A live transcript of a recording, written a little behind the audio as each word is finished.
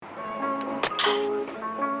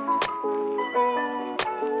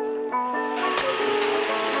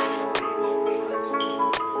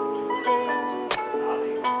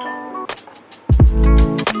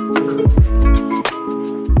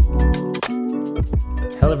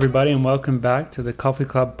Hello everybody and welcome back to the Coffee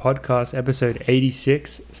Club podcast episode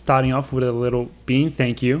 86. Starting off with a little bean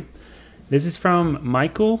thank you. This is from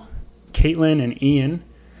Michael, Caitlin and Ian.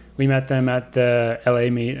 We met them at the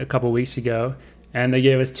LA meet a couple weeks ago and they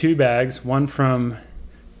gave us 2 bags, one from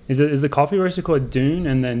is the coffee roaster called Dune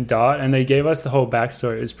and then Dart, and they gave us the whole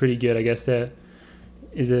backstory. It was pretty good. I guess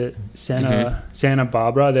Santa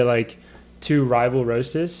Barbara. They're like 2 rival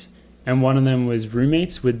roasters and one of them was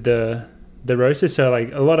roommates with the roaster, so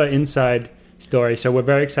like a lot of inside story. So we're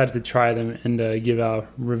very excited to try them and give our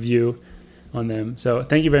review on them. So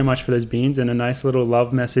thank you very much for those beans and a nice little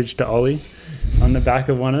love message to Ollie on the back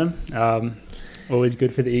of one of them. Always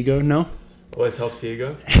good for the ego, no? Always helps the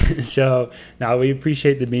ego. So now we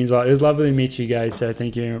appreciate the beans a lot. It was lovely to meet you guys, so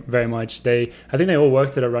thank you very much. I think they all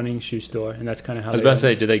worked at a running shoe store, and that's kind of how I was about to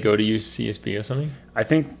say, did they go to UCSB or something? I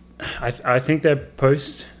think they're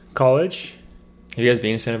post college. Have you guys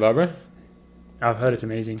been to Santa Barbara? I've heard it's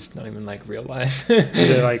amazing. It's not even like real life. Is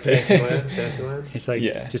it like Fancy land? It's like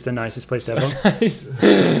just the nicest place so ever. Nice.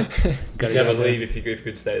 You'd never leave if you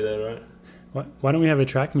could stay there, right? Why don't we have a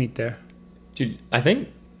track meet there? Dude, I think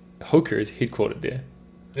Hooker is headquartered there.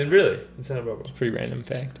 And really? In Santa Barbara? It's a pretty random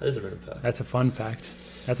fact. That is a random fact. That's a fun fact.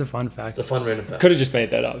 It's a fun random fact. Could have just made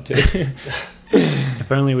that up too.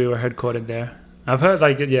 If only we were headquartered there. I've heard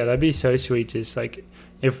that'd be so sweet. Just like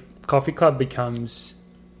if Coffee Club becomes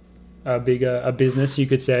a business, you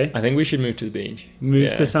could say. I think we should move to the beach.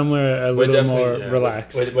 Move to somewhere a little more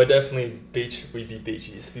relaxed. We're definitely beach. We'd be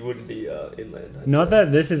beaches. We wouldn't be inland. Not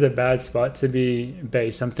that this is a bad spot to be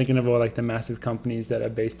based. I'm thinking of all like the massive companies that are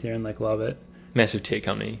based here and like love it. Massive tech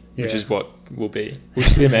company, which is what we'll be. We'll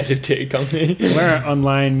just be a massive tech company. We're an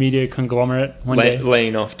online media conglomerate one day.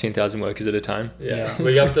 Laying off 10,000 workers at a time. Yeah.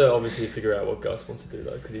 We have to obviously figure out what Gus wants to do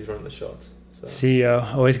though, because he's running the shots. So.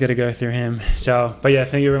 CEO, always got to go through him. So, but yeah,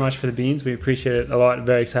 thank you very much for the beans. We appreciate it a lot.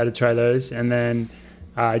 Very excited to try those. And then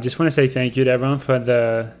I just want to say thank you to everyone for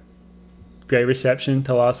the great reception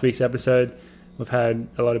to last week's episode. We've had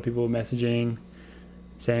a lot of people messaging,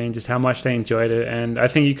 saying just how much they enjoyed it. And I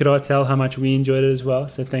think you could all tell how much we enjoyed it as well.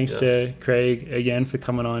 So thanks to Craig again for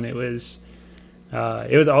coming on. It was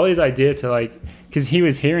Ollie's idea to because he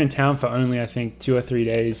was here in town for only I think 2 or 3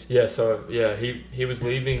 days. Yeah, so he was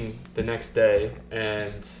leaving the next day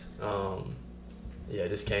and it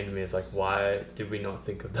just came to me. It's like, why did we not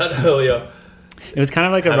think of that earlier? It was kind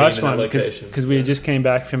of like a rush one because we just came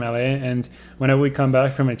back from LA, and whenever we come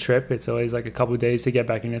back from a trip, it's always like a couple of days to get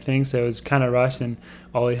back into things. So it was kind of rushed, and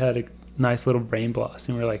Ollie had a nice little brain blast,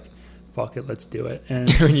 and we were like, fuck it, let's do it. And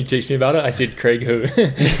when you text me about it, I said, Craig who?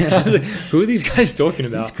 I was like, who are these guys talking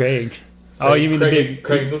about? It's Craig. Oh, you mean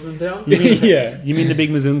Craig was in town? You mean the big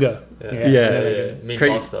Mazunga? Yeah. Me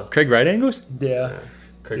Craig, Buster. Craig Right Angles? Yeah.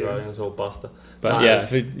 Craig Right Angles or Buster. But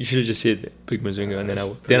you should have just said Big Mazunga, and then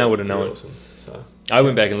I would have known. Awesome. So I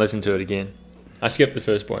went back and listened to it again. I skipped the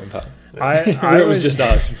first boring part. It was just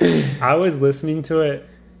us. I was listening to it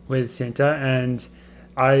with Cinta, and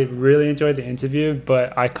I really enjoyed the interview,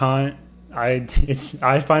 but I can't. I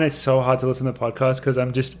find it so hard to listen to the podcast because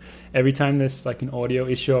I'm just every time there's like an audio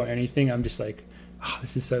issue or anything, I'm just like, oh,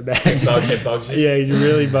 this is so bad. It bugs you. Yeah, it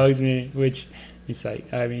really bugs me. Which it's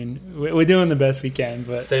like, I mean, we're doing the best we can,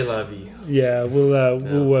 but c'est la vie. Yeah,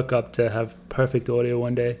 we'll work up to have perfect audio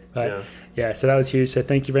one day. But yeah, so that was huge. So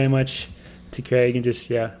thank you very much to Craig, and just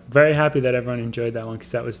very happy that everyone enjoyed that one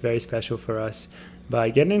because that was very special for us.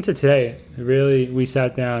 But getting into today, really, we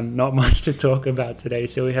sat down, not much to talk about today.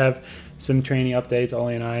 So we have some training updates,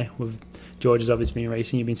 Ollie and I. George has obviously been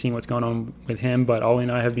racing. You've been seeing what's going on with him, but Ollie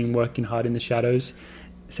and I have been working hard in the shadows.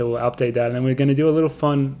 So we'll update that. And then we're going to do a little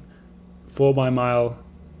fun 4xMile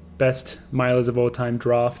best milers of all time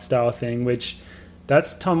draft style thing, which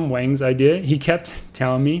that's Tom Wang's idea. He kept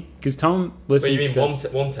telling me, because Tom listens to... Wait,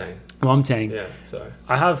 you mean Womtang? Yeah, sorry.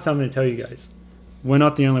 I have something to tell you guys. We're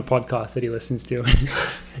not the only podcast that he listens to.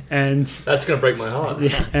 And that's going to break my heart.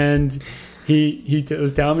 Yeah, and he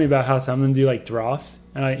was telling me about how some of them do like drafts.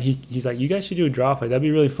 And he's like, you guys should do a draft. Like, that'd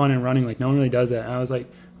be really fun in running. Like, no one really does that. And I was like,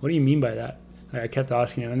 what do you mean by that? Like, I kept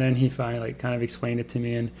asking him. And then he finally kind of explained it to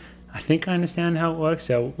me. And I think I understand how it works.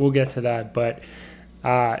 So we'll get to that. But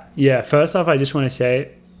first off, I just want to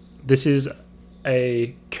say this is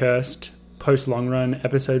a cursed post-long run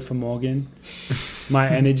episode for Morgan. My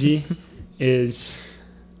energy is...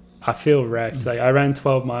 I feel wrecked. Like, I ran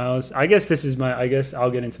 12 miles. I guess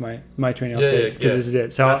I'll get into my training update because this is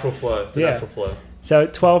it. So natural flow. It's a natural flow. So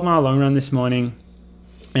 12-mile long run this morning,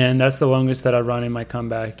 and that's the longest that I've run in my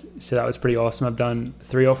comeback. So that was pretty awesome. I've done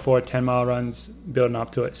 3 or 4 10-mile runs building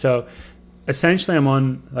up to it. So essentially I'm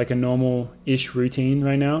on like a normal-ish routine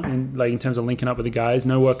right now, and like in terms of linking up with the guys.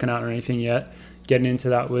 No working out or anything yet. Getting into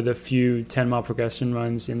that with a few 10-mile progression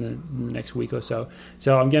runs in the next week or so.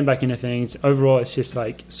 So I'm getting back into things. Overall, it's just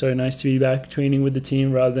like so nice to be back training with the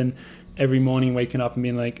team rather than every morning waking up and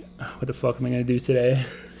being like, oh, what the fuck am I going to do today?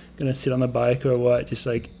 Going to sit on the bike or what? Just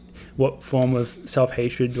like, what form of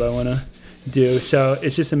self-hatred do I want to do? So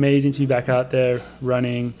it's just amazing to be back out there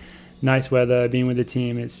running. Nice weather, being with the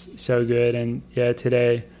team. It's so good. And yeah,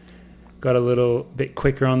 today got a little bit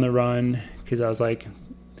quicker on the run because I was like,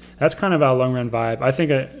 that's kind of our long run vibe. I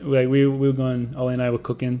think we were going, Ollie and I were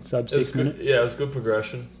cooking sub 6 minutes. Yeah, it was good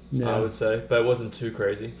progression, I would say, but it wasn't too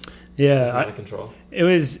crazy. Yeah. It was out of control. It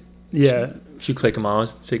was, yeah. A few kilometer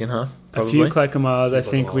miles, second half, probably. A few kilometer miles. I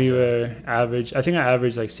think we were average. I think I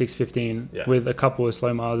averaged like 6:15 with a couple of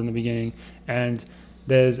slow miles in the beginning. And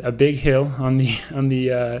there's a big hill on the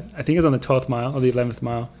I think it's on the 12th mile or the 11th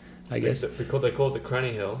mile, I guess. They call it the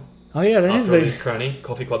Cranny Hill. Oh yeah, that is the Cranny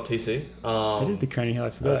Coffee Club TC. That is the Cranny Hill. I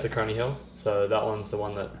forgot. That's the Cranny Hill. So that one's the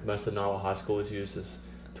one that most of the Nile high schoolers use as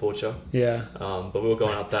torture. Yeah. But we were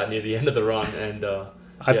going up that near the end of the run, and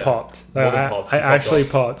I popped. I actually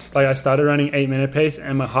popped. Like I started running 8-minute pace,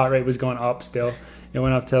 and my heart rate was going up still. It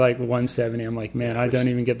went up to like 170. I'm like, man, I don't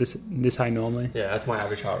even get this high normally. Yeah, that's my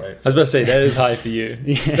average heart rate. I was about to say, that is high for you.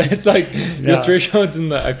 Yeah. That's like, your thresholds in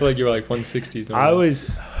the, I feel like you were like 160s. Normally. I was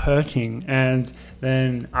hurting, and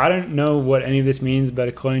then I don't know what any of this means, but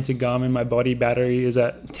according to Garmin, my body battery is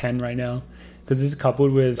at 10 right now. Because this is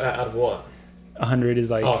coupled with... Out of what? 100 is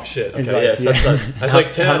like... Oh, shit. Okay, like, that's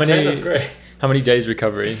like 10 out of 10, that's great. How many days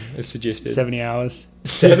recovery is suggested? 70 hours.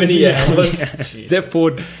 70 hours? Yeah. Is that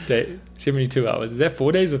 4 days? 72 hours. Is that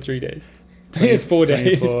 4 days or 3 days? I think it's 4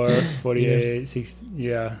 days. 24, 48, 60,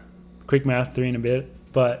 yeah. Quick math, 3 and a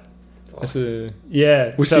bit. But... That's a...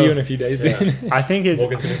 Yeah. We'll see you in a few days then. I think it's...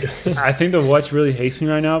 I think the watch really hates me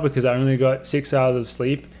right now because I only got 6 hours of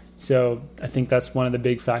sleep. So I think that's one of the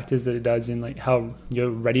big factors that it does in like how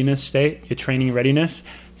your readiness state, your training readiness.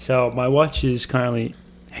 So my watch is currently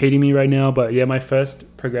hating me right now. But yeah, my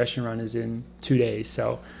first progression run is in 2 days.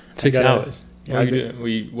 So 6 hours. Yeah, were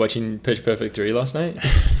you watching Pitch Perfect 3 last night?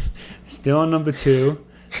 Still on number 2.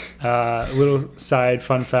 Little side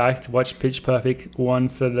fun fact, watched Pitch Perfect 1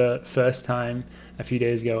 for the first time a few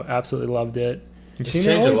days ago. Absolutely loved it. It's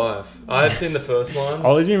changed your life. I've seen the first one.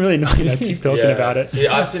 Ollie's been really annoying. I keep talking about it. See,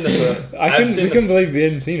 I've seen the first. We couldn't believe we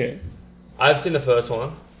hadn't seen it. I've seen the first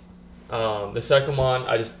one. The second one,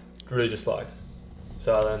 I just really disliked.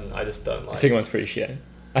 So then I just don't like. The second one's pretty shit.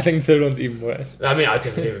 I think the third one's even worse. I mean, I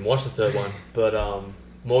didn't even watch the third one, but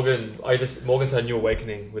Morgan's had a new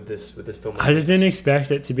awakening with this film. I just didn't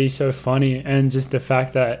expect it to be so funny, and just the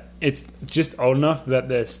fact that it's just old enough that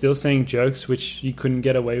they're still saying jokes which you couldn't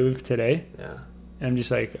get away with today. Yeah. And I'm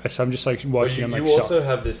just like watching. I'm like, you also shocked.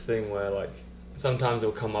 have this thing where like sometimes it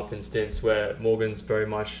will come up in stints where Morgan's very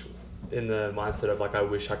much in the mindset of like, I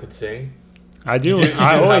wish I could sing. I do.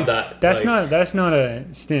 I always. That's like, not a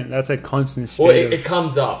stint. That's a constant state. Well, it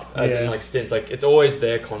comes up as in like stints. Like it's always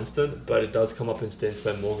there, constant, but it does come up in stints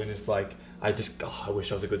where Morgan is like, I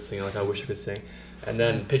wish I was a good singer. Like I wish I could sing. And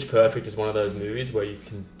then Pitch Perfect is one of those movies where you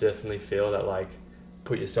can definitely feel that like,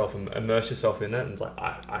 immerse yourself in it, and it's like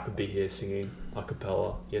I could be here singing a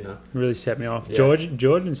cappella, you know. Really set me off. Yeah.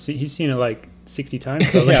 Jordan, he's seen it like 60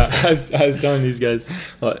 times. Yeah, I was telling these guys,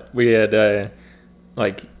 like, we had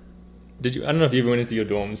like. Did you? I don't know if you ever went into your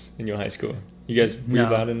dorms in your high school. You guys were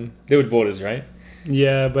allowed in. There were boarders, right?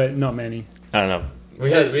 Yeah, but not many. I don't know.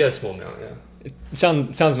 We had a small amount. Yeah. It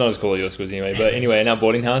sounds not as cool at your schools anyway. But anyway, in our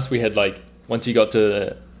boarding house, we had like once you got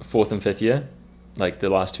to 4th and 5th year, like the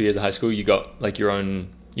last 2 years of high school, you got like your own.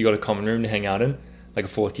 You got a common room to hang out in, like a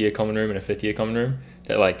 4th year common room and a 5th year common room.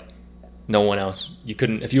 That like no one else. You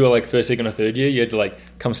couldn't. If you were like 1st, 2nd, or 3rd year, you had to like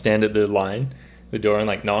come stand at the door, and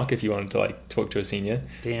like knock if you wanted to like talk to a senior.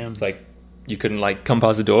 Damn. It's like. You couldn't like come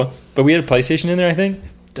past the door, but we had a PlayStation in there. I think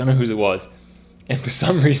don't know whose it was, and for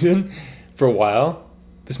some reason, for a while,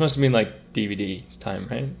 this must have been like DVD time,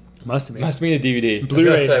 right? Must have been a DVD.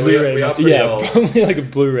 Blu-ray. Probably like a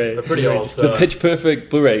Blu-ray. We're pretty old. The Pitch Perfect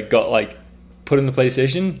Blu-ray got like put in the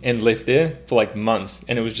PlayStation and left there for like months,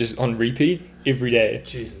 and it was just on repeat every day.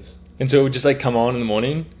 Jesus. And so it would just like come on in the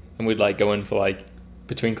morning, and we'd like go in for like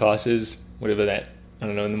between classes, whatever that. I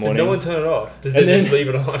don't know, in the morning. Did no one turn it off? Did they just leave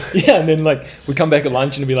it on? Yeah, and then like we'd come back at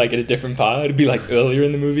lunch and it'd be like at a different part. It'd be like earlier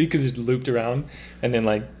in the movie because it looped around. And then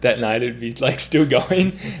like that night it'd be like still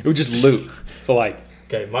going. It would just loop for like...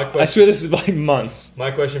 Okay, my question... I swear this is like months. My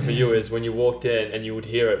question for you is when you walked in and you would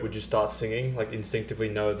hear it, would you start singing? Like instinctively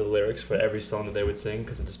know the lyrics for every song that they would sing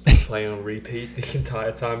because it just been playing on repeat the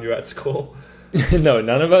entire time you're at school? No,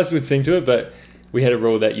 none of us would sing to it, but we had a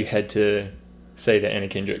rule that you had to say that Anna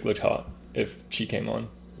Kendrick looked hot if she came on.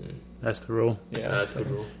 That's the rule. Yeah, that's a good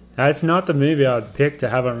rule. That's not the movie I'd pick to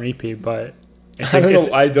have on repeat, but I don't know how it's a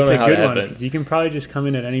that good one happened. because you can probably just come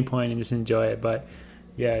in at any point and just enjoy it. But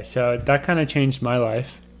yeah, so that kind of changed my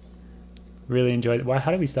life. Really enjoyed it. Why?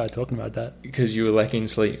 How did we start talking about that? Because you were lacking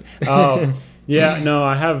sleep. Oh, yeah. No,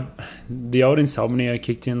 I have the old insomnia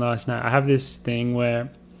kicked in last night. I have this thing where,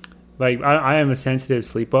 like, I am a sensitive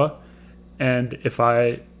sleeper, and if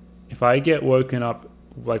I get woken up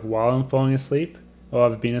like while I'm falling asleep, or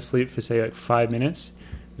I've been asleep for say like 5 minutes,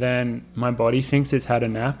 then my body thinks it's had a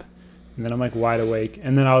nap, and then I'm like wide awake.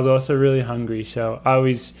 And then I was also really hungry, so I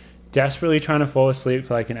was desperately trying to fall asleep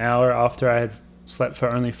for like an hour after I had slept for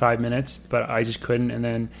only 5 minutes, but I just couldn't, and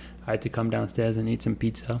then I had to come downstairs and eat some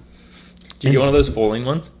pizza. Do you get one of those falling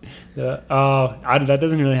ones? That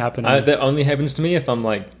doesn't really happen. That only happens to me if I'm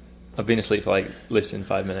like, I've been asleep for like less than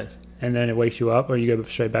 5 minutes. And then it wakes you up, or you go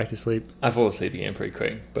straight back to sleep? I fall asleep again pretty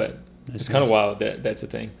quick, but That's it's kind of wild that that's a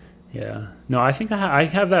thing. Yeah. No, I think I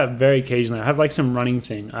have that very occasionally. I have like some running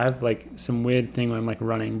thing. I have like some weird thing when I'm like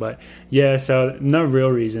running, but yeah, so no real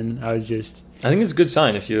reason. I think it's a good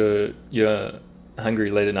sign if you're hungry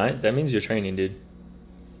late at night. That means you're training, dude.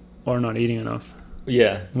 Or not eating enough.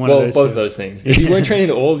 Yeah. Both of those things. If you weren't training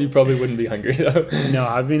at all, you probably wouldn't be hungry though. No,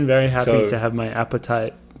 I've been very happy to have my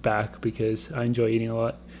appetite back because I enjoy eating a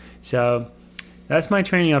lot. So that's my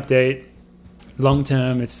training update. Long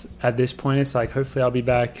term, it's at this point, it's like hopefully I'll be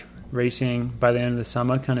back racing by the end of the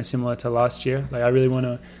summer, kind of similar to last year. Like I really want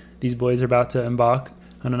to, these boys are about to embark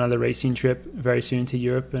on another racing trip very soon to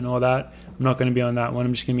Europe and all that. I'm not going to be on that one.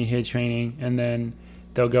 I'm just going to be here training, and then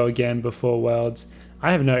they'll go again before Worlds.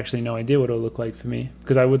 I have actually no idea what it'll look like for me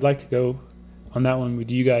because I would like to go on that one with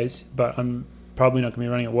you guys, but I'm probably not going to be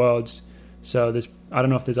running at Worlds. So I don't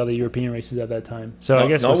know if there's other European races at that time. So I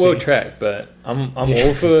guess not world track, but I'm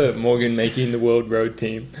all for Morgan making the world road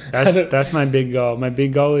team. That's my big goal. My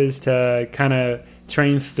big goal is to kind of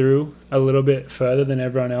train through a little bit further than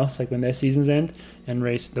everyone else, like when their seasons end, and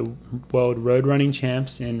race the world road running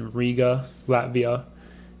champs in Riga, Latvia,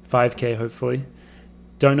 5K hopefully.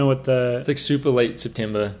 Don't know what it's like super late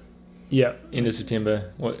September. Yeah. Into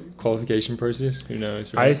September. What qualification process? Who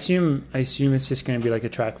knows? Right? I assume it's just going to be like a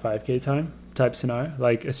track 5K type scenario.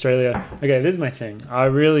 Like Australia. Okay, this is my thing. I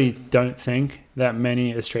really don't think that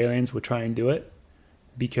many Australians will try and do it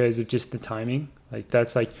because of just the timing. Like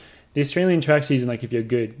that's like the Australian track season. Like if you're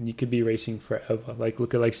good, you could be racing forever. Like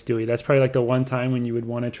look at like Stewie. That's probably like the one time when you would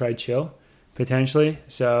want to try chill potentially.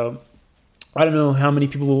 So I don't know how many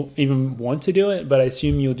people will even want to do it, but I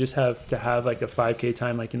assume you'll just have to have like a 5K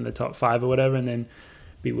time like in the top 5 or whatever and then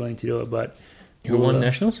be willing to do it. But who won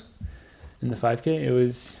nationals? In the 5K, it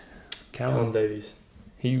was Callum Davies.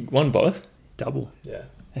 He won both? Double. Yeah.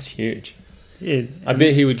 That's huge. Yeah, I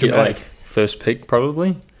bet he would get like first pick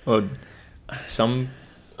probably, or some.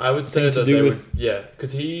 I would say that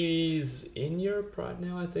because he's in Europe right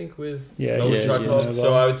now, I think, with Club.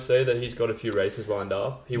 So I would say that he's got a few races lined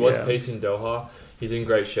up. He was pacing Doha. He's in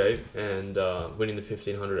great shape, and winning the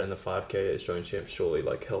 1500 and the 5K Australian Champ surely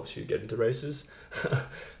like helps you get into races.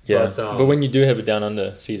 But when you do have a down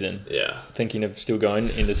under season, thinking of still going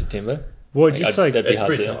into September. Well, just it's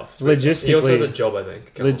pretty tough. Logistically, he also has a job, I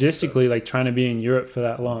think. Logistically, like trying to be in Europe for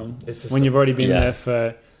that long, when you've already been there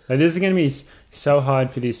for. Like, this is going to be so hard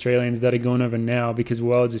for the Australians that are going over now because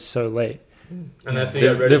Worlds is so late. And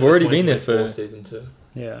they've already been there for season 2.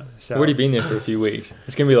 Yeah, so they've already been there for a few weeks.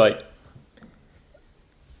 It's going to be like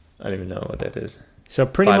I don't even know what that is. So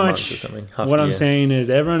pretty 5 much months or something, what I'm saying is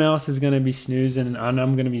everyone else is going to be snoozing and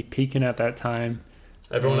I'm going to be peaking at that time.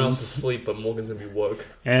 Everyone else is asleep, but Morgan's going to be woke.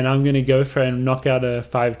 And I'm going to go for and knock out a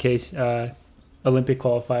 5K Olympic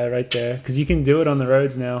qualifier right there because you can do it on the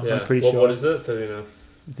roads now. Yeah. I'm pretty sure. What is it? 39.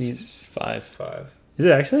 It's 5. Is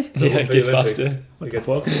it actually? Yeah, it gets faster.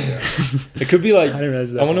 It could be like. I didn't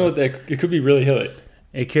realize that. I wonder what that. It could be really hilly.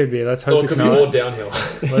 It could be. Let's hope it's not. It could be more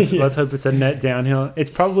downhill. Let's hope it's a net downhill.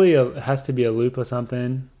 It's probably has to be a loop or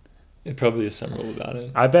something. It probably is some rule about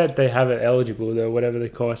it. I bet they have it eligible though, whatever the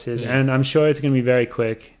course is, and I'm sure it's going to be very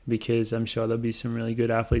quick because I'm sure there'll be some really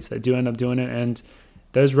good athletes that do end up doing it. And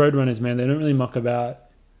those road runners, man, they don't really muck about.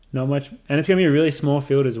 Not much, and it's going to be a really small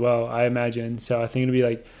field as well, I imagine. So I think it'll be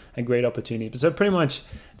like a great opportunity. So pretty much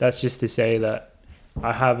that's just to say that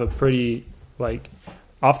I have a pretty, like,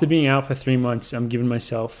 after being out for 3 months, I'm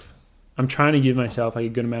trying to give myself like a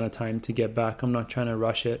good amount of time to get back. I'm not trying to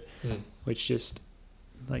rush it, which just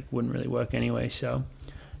like wouldn't really work anyway. So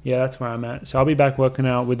yeah, that's where I'm at. So I'll be back working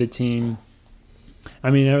out with the team.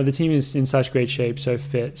 I mean, the team is in such great shape, so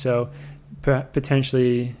fit. So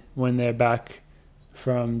potentially when they're back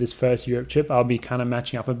from this first Europe trip. I'll be kind of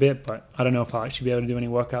matching up a bit, but I don't know if I'll actually be able to do any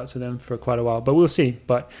workouts with them for quite a while, but we'll see.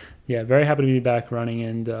 But yeah, very happy to be back running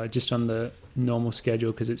and just on the normal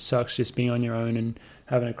schedule, because it sucks just being on your own and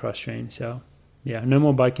having a cross train. So yeah, no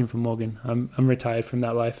more biking for Morgan. I'm retired from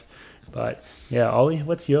that life. But yeah, Ollie,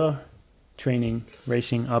 what's your training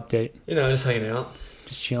racing update? Just hanging out,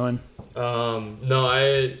 just chilling.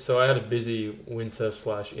 I had a busy winter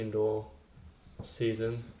 / indoor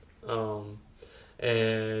season,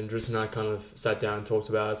 and Driss and I kind of sat down and talked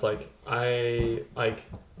about it. It's like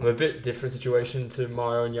I'm a bit different situation to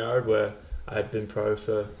Mario and Jared, where I've been pro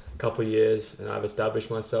for a couple of years and I've established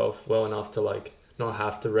myself well enough to like not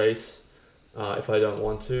have to race if I don't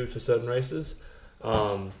want to for certain races,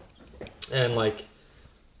 and like,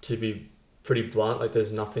 to be pretty blunt, like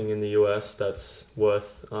there's nothing in the US that's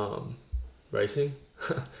worth racing.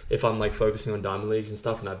 If I'm like focusing on Diamond Leagues and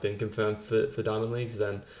stuff and I've been confirmed for Diamond Leagues,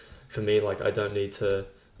 then for me, like, I don't need to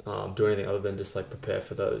do anything other than just like prepare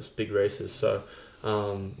for those big races. So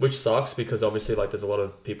which sucks, because obviously like there's a lot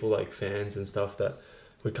of people, like fans and stuff, that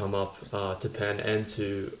would come up to Penn and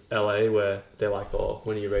to LA where they're like, oh,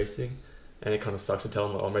 when are you racing? And it kind of sucks to tell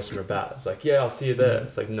them, like, oh, I'm racing Rabat. It's like, yeah, I'll see you there.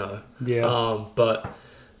 It's like, no. Yeah. But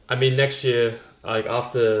I mean, next year, like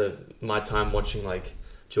after my time watching like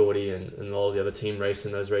Geordie and all the other team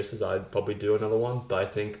racing those races, I'd probably do another one. But I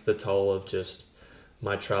think the toll of just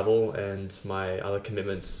my travel and my other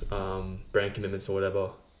commitments, brand commitments or whatever,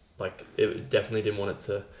 like it definitely didn't want it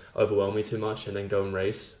to overwhelm me too much and then go and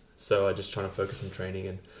race. So I just trying to focus on training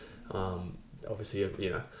and obviously,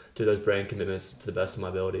 do those brand commitments to the best of my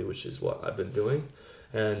ability, which is what I've been doing.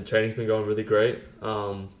 And training's been going really great.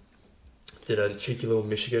 Did a cheeky little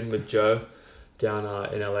Michigan with Joe down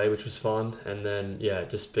in LA, which was fun. And then,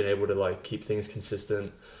 just been able to like keep things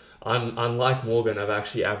consistent. Unlike Morgan, I've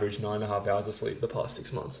actually averaged 9.5 hours of sleep the past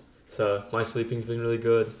 6 months. So my sleeping's been really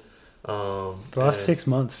good. The last 6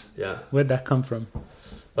 months? Yeah. Where'd that come from?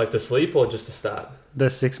 Like the sleep or just the stat? The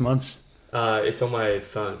 6 months? It's on my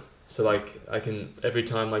phone. So like I can, every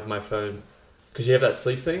time like my phone, because you have that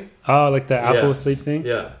sleep thing. Oh, like the Apple sleep thing?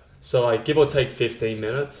 Yeah. So like give or take 15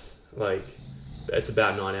 minutes, like it's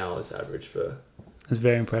about 9 hours average for. That's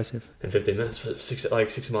very impressive. And 15 minutes for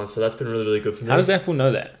 6 months. So that's been really, really good for me. How does Apple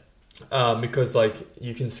know that? Because like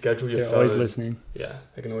you can schedule your phone. They're always listening. Yeah,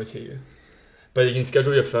 I can always hear you. But you can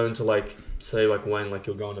schedule your phone to like say like when like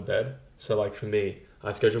you're going to bed. So like for me,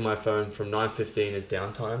 I schedule my phone from 9:15 is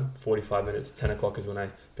downtime, 45 minutes, 10 o'clock is when I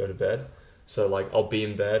go to bed. So like I'll be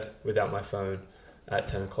in bed without my phone at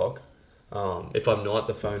 10 o'clock. If I'm not,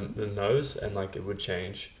 the phone knows, and like it would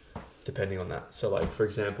change depending on that. So like for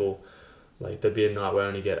example, like there'd be a night where I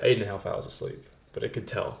only get 8.5 hours of sleep, but it could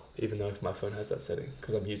tell even though if my phone has that setting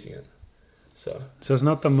because I'm using it. So it's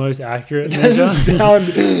not the most accurate. It doesn't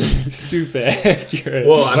sound super accurate.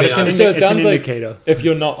 Well, I mean, it sounds like indicator. If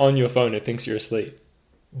you're not on your phone, it thinks you're asleep.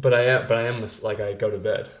 But I am like I go to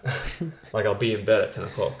bed, like I'll be in bed at 10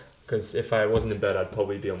 o'clock because if I wasn't in bed, I'd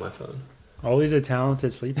probably be on my phone. Ollie's a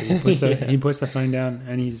talented sleeper. He puts the phone down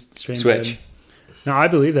and he's straight in Switch. bed. No, I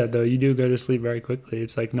believe that though. You do go to sleep very quickly.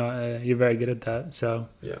 It's like not you're very good at that. So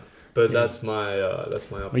yeah, but that's my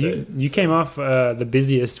update. Well, you came off the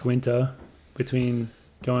busiest winter between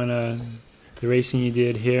going the racing you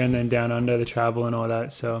did here and then down under, the travel and all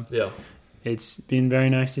that. So yeah, it's been very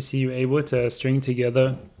nice to see you able to string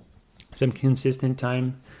together some consistent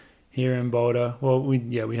time here in Boulder. Well,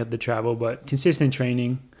 we had the travel, but consistent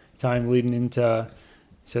training time leading into.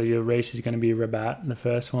 So your race is going to be Rabat, the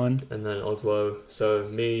first one. And then Oslo. So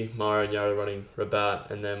me, Mara and Yara running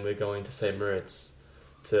Rabat, and then we're going to St. Moritz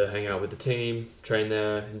to hang out with the team, train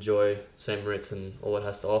there, enjoy St. Moritz and all it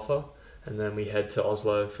has to offer. And then we head to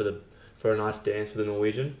Oslo for a nice dance with the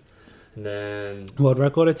Norwegian. And then... World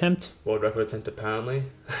record attempt apparently.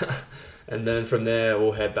 And then from there,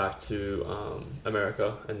 we'll head back to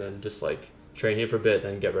America and then just like train here for a bit,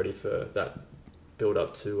 then get ready for that build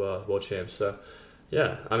up to World Champs. So...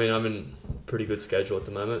 yeah, I mean, I'm in pretty good schedule at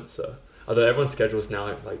the moment. So, although everyone's schedule is now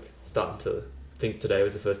like starting to think today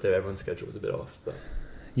was the first day everyone's schedule was a bit off. But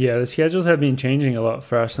yeah, the schedules have been changing a lot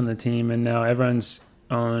for us on the team, and now everyone's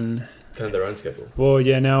on kind of their own schedule. Well,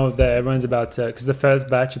 yeah, now that everyone's about to, because the first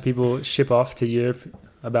batch of people ship off to Europe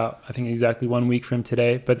about I think exactly 1 week from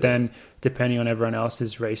today. But then depending on everyone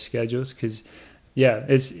else's race schedules, because. Yeah,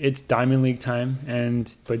 it's Diamond League time,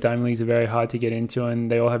 but Diamond Leagues are very hard to get into,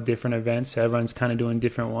 and they all have different events, so everyone's kind of doing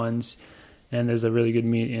different ones, and there's a really good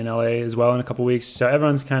meet in LA as well in a couple of weeks, so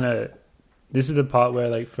everyone's kind of, this is the part where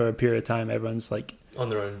like for a period of time, everyone's like on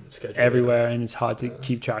their own schedule everywhere, and it's hard to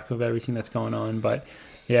keep track of everything that's going on, but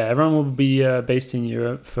yeah, everyone will be based in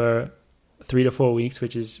Europe for 3 to 4 weeks,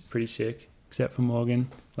 which is pretty sick. except for Morgan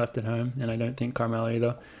left at home, and I don't think Carmelo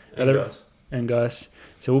either. And Gus.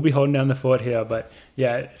 So we'll be holding down the fort here, but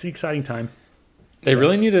yeah, it's an exciting time. They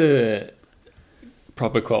really need a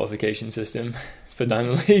proper qualification system for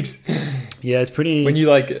Diamond Leagues. Yeah, it's pretty. When you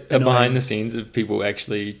like are behind the scenes of people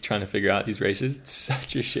actually trying to figure out these races, it's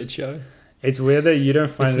such a shit show. It's weird that you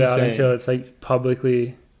don't find it out insane. until it's like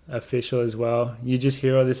publicly official as well. You just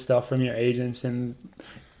hear all this stuff from your agents, and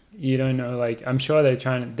you don't know. Like, I'm sure they're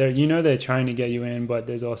trying to get you in, but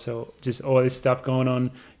there's also just all this stuff going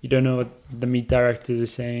on. You don't know what the meet directors are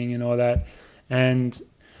saying and all that. And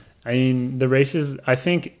I mean, the races, I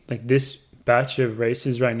think like this batch of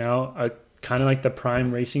races right now are kind of like the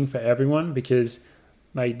prime racing for everyone, because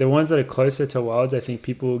like the ones that are closer to Worlds, I think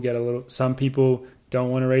people will get some people don't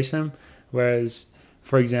want to race them. Whereas,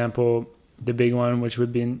 for example, the big one, which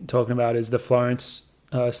we've been talking about, is the Florence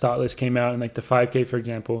start list came out, and like the 5K, for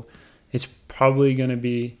example, it's probably going to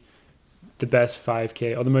be the best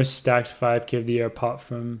 5K or the most stacked 5K of the year apart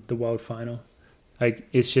from the World Final. Like,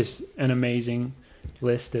 it's just an amazing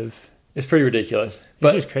list of... It's pretty ridiculous.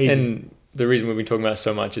 It's just crazy. And the reason we've been talking about it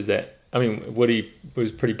so much is that, I mean, Woody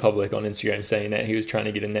was pretty public on Instagram saying that he was trying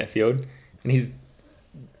to get in that field, and he's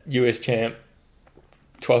US champ,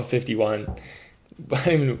 12:51.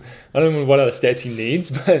 I don't know what other stats he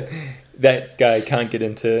needs, but that guy can't get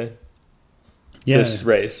into this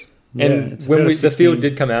race. Yeah, and when the field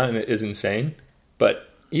did come out, and it is insane, but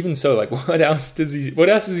even so, like, what else is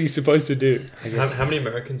he supposed to do? How many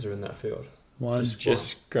Americans are in that field? One.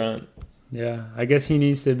 Just Grant. Yeah, I guess he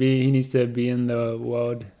needs to be in the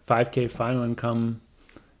World 5K final and come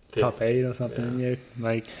top 8 or something. Yeah,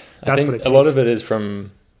 like that's I think what it takes. A lot of it is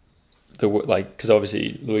from because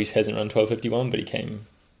obviously Luis hasn't run 12:51, but he came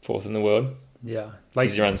 4th in the world. Yeah, like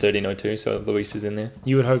he's run 13:02, so Luis is in there.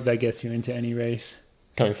 You would hope that gets you into any race.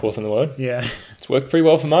 Coming 4th in the world. Yeah, it's worked pretty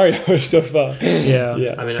well for Mario so far.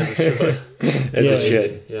 Yeah. I mean, as it should. As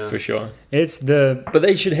it should, for sure. But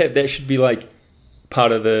they should have. That should be like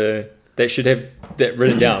part of the. They should have that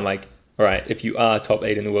written down. Like, all right, if you are top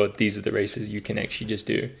 8 in the world, these are the races you can actually just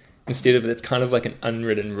do. Instead of it's kind of like an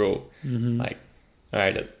unwritten rule. Mm-hmm. Like, all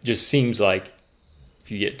right, it just seems like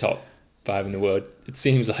if you get top 5 in the world, it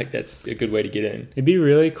seems like that's a good way to get in. It'd be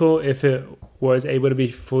really cool if it was able to be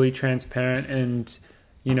fully transparent, and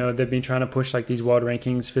you know, they've been trying to push like these world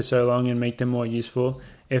rankings for so long and make them more useful.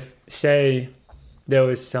 If, say, there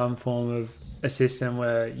was some form of a system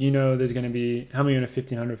where, you know, there's going to be, how many in a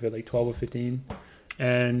 1500 field, like 12 or 15,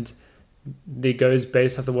 and it goes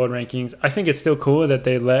based off the world rankings. I think it's still cool that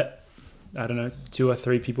they let, I don't know, 2 or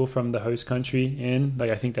 3 people from the host country in.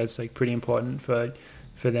 Like, I think that's like pretty important for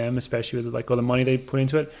them, especially with like all the money they put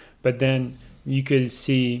into it. But then you could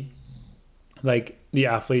see like the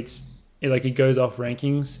athletes, it goes off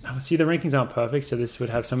rankings. See, the rankings aren't perfect, so this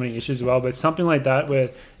would have so many issues as well. But something like that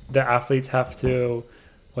where the athletes have to,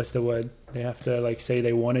 what's the word? They have to like say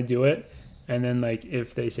they want to do it, and then like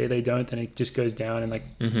if they say they don't, then it just goes down, and like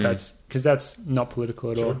that's because that's not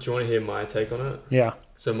political at all. Do you want to hear my take on it? Yeah.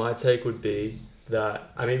 So my take would be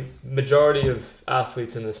that, I mean, majority of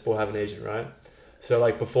athletes in the sport have an agent, right? So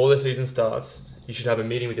like before the season starts, you should have a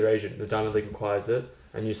meeting with your agent. The Diamond League requires it.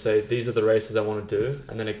 And you say, these are the races I want to do.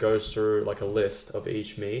 And then it goes through like a list of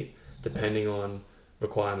each meet, depending on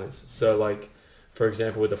requirements. So like, for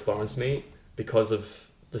example, with the Florence meet, because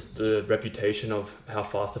of the reputation of how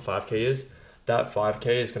fast the 5K is, that 5K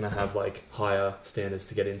is going to have like higher standards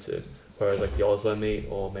to get into. Whereas like the Oslo meet,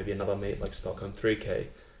 or maybe another meet like Stockholm 3K,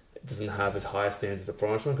 it doesn't have as high standards as the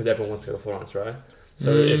Florence one, because everyone wants to go to Florence, right?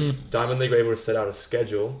 So if Diamond League were able to set out a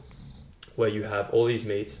schedule where you have all these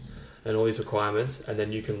meets and all these requirements, and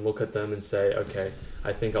then you can look at them and say, okay,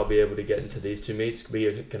 I think I'll be able to get into these 2 meets.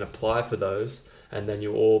 We can apply for those, and then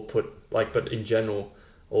you all put like, but in general,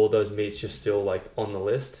 all those meets just still like on the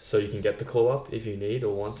list, so you can get the call up if you need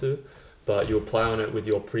or want to, but you apply on it with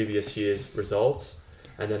your previous year's results,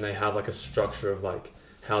 and then they have like a structure of like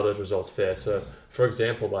how those results fare. So for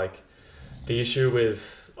example, like the issue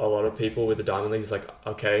with a lot of people with the Diamond League is like,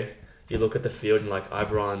 okay, you look at the field and like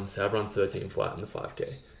I've run 13 flat in the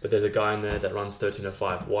 5K, but there's a guy in there that runs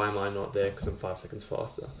 13:05. Why am I not there? Because I'm 5 seconds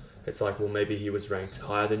faster. It's like, well, maybe he was ranked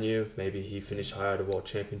higher than you. Maybe he finished higher at a world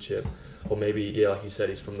championship, or maybe, yeah, like you said,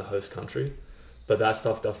 he's from the host country. But that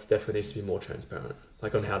stuff definitely needs to be more transparent,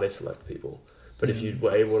 like on how they select people. But if you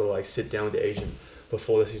were able to like sit down with the agent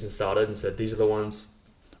before the season started and said, these are the ones.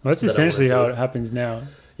 Well, that's essentially how it happens now.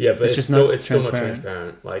 Yeah, but it's still not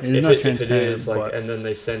transparent. Like if it is, like, and then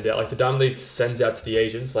they send out, like the Diamond League sends out to the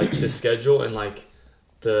agents like the schedule and like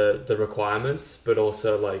the requirements, but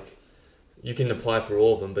also like you can apply for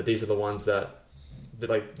all of them, but these are the ones that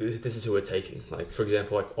like this is who we're taking. Like for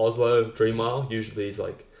example, like Oslo Dream Mile usually is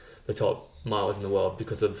like the top miles in the world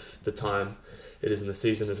because of the time it is in the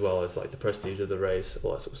season, as well as like the prestige of the race,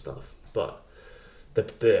 all that sort of stuff. But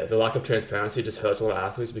the lack of transparency just hurts a lot of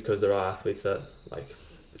athletes, because there are athletes that like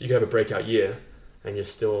you can have a breakout year and you're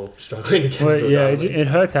still struggling to get into a diamond league. It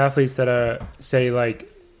hurts athletes that are say like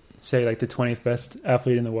the 20th best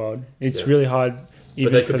athlete in the world. It's really hard.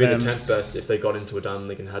 But they could be the 10th best if they got into a diamond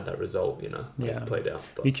league and had that result, like played out.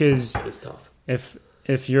 But because it is tough.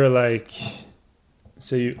 If you're like,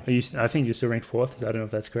 so I think you're still ranked 4th. I don't know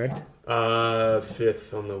if that's correct.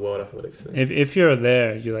 5th on the world athletics thing. If you're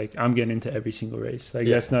there, you're like, I'm getting into every single race. Like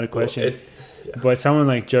that's not a question. But someone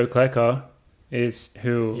like Joe Klecker he's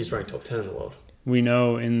ranked top 10 in the world. We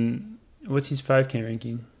know what's his 5K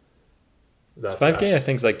ranking? That's 5K, I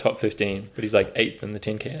think, is like top 15, but he's like 8th in the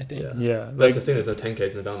 10K, I think. Yeah. That's the thing, there's no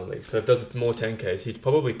 10Ks in the Diamond League. So if there's more 10Ks, he'd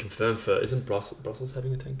probably confirm isn't Brussels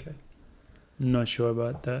having a 10K? I'm not sure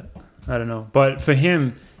about that. I don't know. But for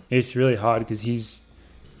him, it's really hard because he's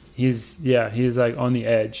like on the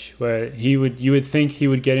edge where you would think he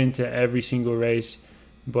would get into every single race,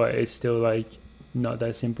 but it's still like not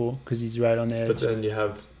that simple because he's right on the edge. But then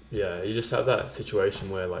you just have that situation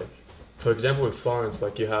where, like, for example, with Florence,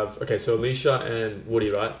 like you have, so Alicia and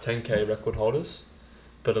Woody, right? 10K record holders,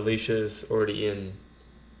 but Alicia's already in,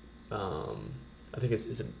 I think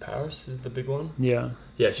is it Paris is the big one? Yeah.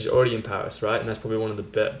 Yeah, she's already in Paris, right? And that's probably one of the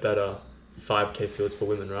better 5K fields for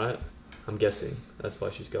women, right? I'm guessing that's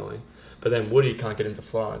why she's going. But then Woody can't get into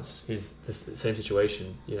Florence. He's the same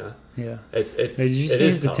situation, Yeah. Did you say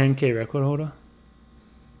he's the 10K record holder?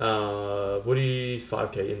 Woody's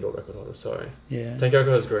 5K indoor record holder. Sorry. Yeah. 10K record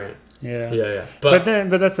holder is Grant. Yeah. But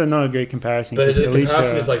that's not a great comparison. But the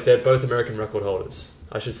comparison is like they're both American record holders.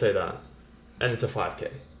 I should say that, and it's a 5K,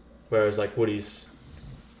 whereas like Woody's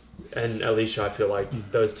and Alicia, I feel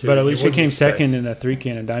like those two. But Alicia came second in a 3K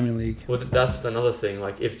in a Diamond League. Well, that's another thing.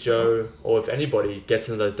 Like if Joe or if anybody gets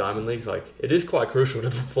into those Diamond Leagues, like it is quite crucial to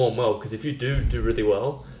perform well, because if you do really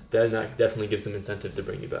well, then that definitely gives them incentive to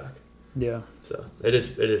bring you back. Yeah. So it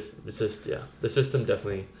is. It's just the system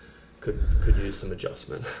definitely could use some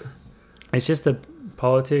adjustment. It's just the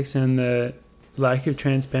politics and the lack of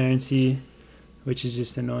transparency, which is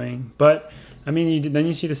just annoying. But I mean, then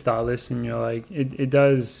you see the start list and you're like, it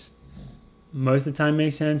does most of the time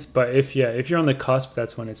make sense. But if you're on the cusp,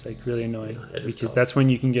 that's when it's like really annoying, because that's when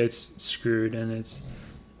you can get screwed.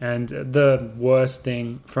 And the worst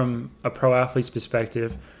thing from a pro athlete's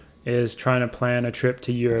perspective is trying to plan a trip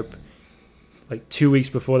to Europe like 2 weeks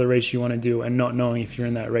before the race you want to do and not knowing if you're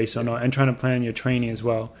in that race or not, and trying to plan your training as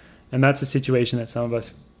well. And that's a situation that some of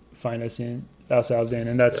us find ourselves in,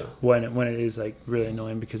 and that's when it is like really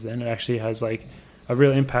annoying, because then it actually has like a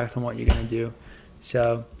real impact on what you're going to do.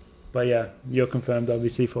 So, but yeah, you're confirmed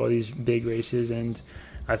obviously for all these big races, and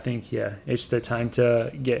I think it's the time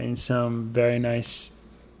to get in some very nice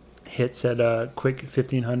hits at quick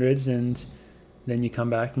 1500s, and then you come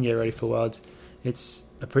back and get ready for Worlds. It's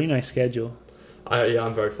a pretty nice schedule.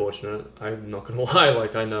 I'm very fortunate. I'm not gonna lie.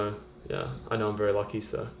 Like I know I'm very lucky.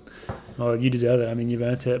 So. Well, you deserve it. I mean, you've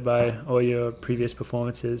earned it by all your previous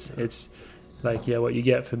performances. It's like, what you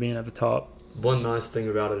get for being at the top. One nice thing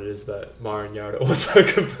about it is that Mara and Yara also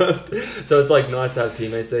confirmed. So it's like nice to have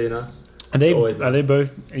teammates there, Are they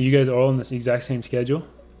both? Are you guys all on this exact same schedule?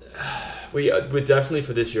 We're definitely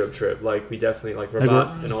for this Europe trip. Like we definitely like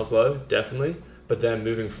Rabat and Oslo, definitely. But then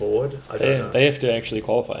moving forward, I don't know. They have to actually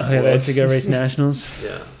qualify. Okay, they have to go race nationals.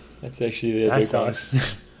 Yeah, that's actually their big one.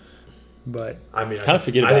 But I mean, I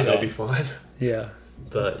think they'll be fine. Yeah,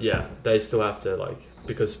 but yeah, they still have to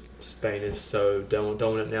because Spain is so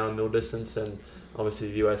dominant now in middle distance, and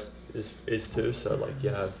obviously the US is too. So you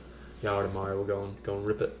have Yara and Mario will go and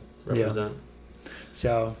represent.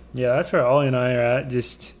 So that's where Ollie and I are at.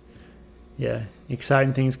 Just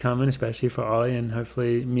exciting things coming, especially for Ollie and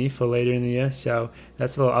hopefully me for later in the year. So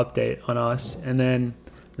that's a little update on us. And then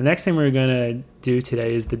the next thing we're gonna do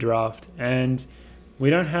today is the draft, and we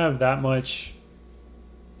don't have that much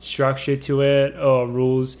structure to it or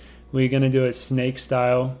rules. We're going to do it snake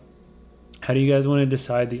style. How do you guys want to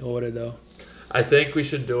decide the order, though? I think we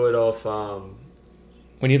should do it off...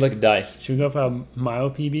 We need a dice. Should we go for our mile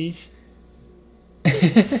PBs?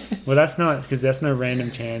 Well, that's not, because that's no random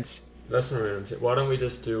chance. That's no random chance. Why don't we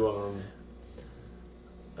just do...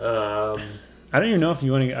 I don't even know if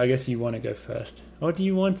you want to... I guess you want to go first. Or do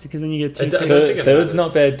you want to? Because then you get two picks. Third's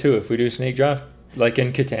not bad, too, if we do snake draft. Like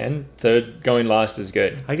in Catan, third going last is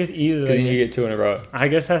good. I guess either, because then you get two in a row. I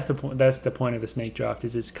guess that's the point. That's the point of the snake draft,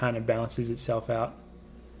 is it kind of balances itself out.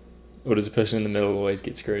 Or does the person in the middle always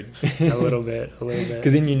get screwed? A little bit.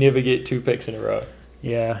 Because then you never get two picks in a row.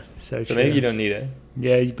 Yeah, so true. maybe you don't need it.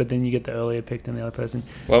 Yeah, but then you get the earlier pick than the other person.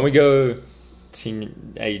 Why don't we go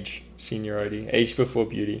seniority, age before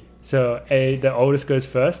beauty? So the oldest goes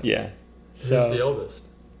first. Yeah. So who's the oldest?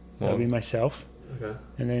 that'll be myself. Okay.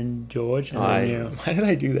 And then George, and then you. Why did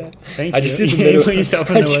I do that? Thank I you. just did the You middle. put yourself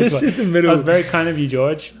in the worst just spot. did the middle. That was very kind of you,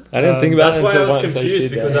 George. I didn't think about That's it why I until was once confused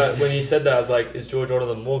said because that. when you said that, I was like, "Is George older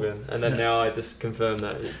than Morgan?" And then Yeah. now I just confirmed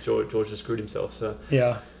that George just screwed himself. So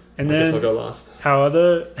Yeah. And I guess I'll then go last. our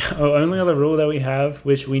only other rule that we have,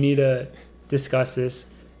 which we need to discuss this,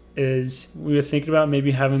 is we were thinking about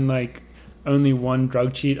maybe having like only one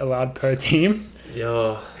drug cheat allowed per team,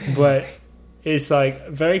 Yeah. but it's like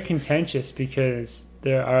very contentious because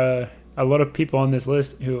there are a lot of people on this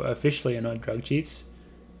list who officially are not drug cheats,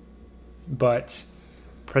 but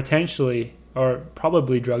potentially or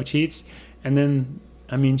probably drug cheats. And then,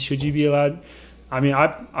 I mean, should you be allowed? I mean,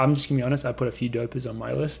 I'm just gonna be honest. I put a few dopers on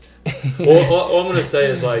my list. All I'm gonna say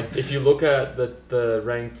is like, if you look at the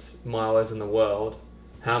ranked milers in the world,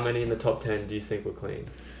 how many in the top 10 do you think were clean?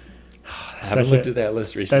 I haven't looked at that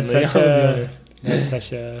list recently. That's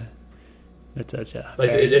such a Like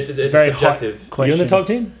very, it's very subjective. hot question. You're in the top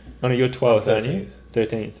 10? Oh no, you're 12th, aren't 13th. you?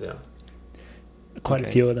 13th. Yeah. Quite Okay.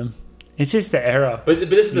 a few of them. It's just the error. But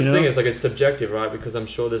this is the You thing, know? it's like it's subjective, right? Because I'm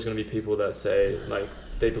sure there's going to be people that say like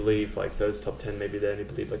they believe like those top 10, maybe they only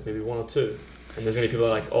believe like maybe one or two, and there's going to be people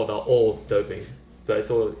that are like, oh, they're all doping, but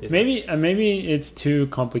it's all Maybe it's too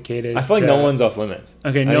complicated. I feel like no one's off limits.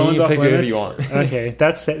 Okay, I no think ones you off pick whoever limits. you want. Okay,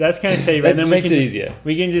 that's kind of safe. That And then makes we it can easier.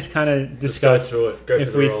 We can just kind of Just go discuss through it, go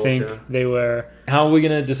if through we the roles, think yeah. they were. How are we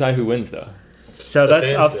going to decide who wins though? So The that's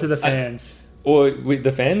fans up do. to the fans. Or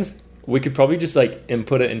the fans? We could probably just like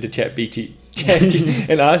input it into ChatGPT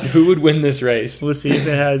and ask who would win this race. We'll see if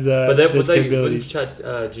it has But then those wouldn't capabilities. Chat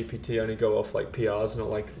GPT only go off like PRs, not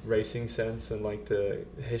like racing sense and like the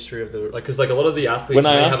history of the like? Because like a lot of the athletes When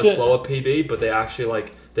I may have asked a it- slower PB, but they actually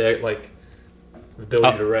like their like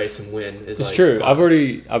ability to race and win is It's like, true.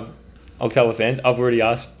 I'll tell the fans. I've already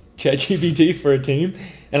asked ChatGPT for a team,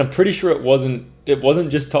 and I'm pretty sure it wasn't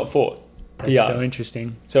just top 4. That's PRs. so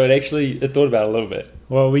interesting. So it thought about it a little bit.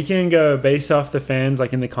 Well, we can go based off the fans,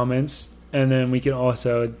 like in the comments, and then we can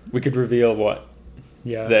also, We could reveal what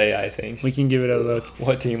yeah, the AI thinks. we can give it a look.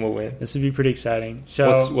 What team will win? This would be pretty exciting. So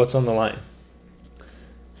What's on the line?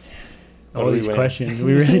 What all do we these win? questions,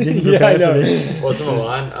 we really didn't Yeah, prepare I know. for this. What's on the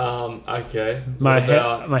line? Okay. My What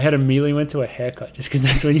about- head immediately went to a haircut just because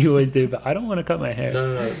that's what you always do. But I don't want to cut my hair.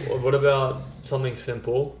 No. What about something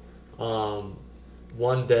simple?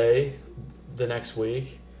 One day, the next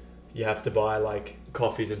week, you have to buy like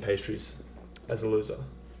coffees and pastries as a loser.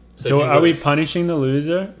 So if you are we lose- punishing the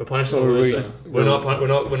loser? We're punishing the Or we- loser. We're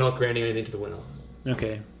not granting anything to the winner.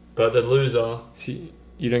 Okay. But the loser, See,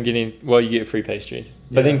 you don't get any. Well, you get free pastries,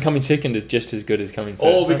 but Yeah. then coming second is just as good as coming first.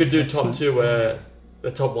 or we could do That's top fine. 2 where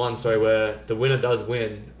the top 1, sorry, where the winner does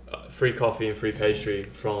win free coffee and free pastry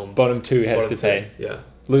from Bottom 2 has bottom to pay. 2. Yeah.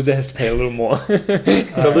 Loser has to pay a little more.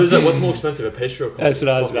 So loser, what's more expensive, a pastry or coffee? That's what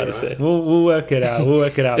I was Coffee, about to right? say. We'll work it out.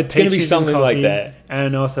 It's going It's going to be something like that.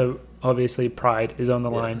 And also, obviously, pride is on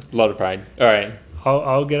the Yeah. line. A lot of pride. All right.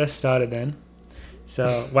 I'll get us started then.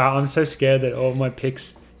 So, wow, I'm so scared that all my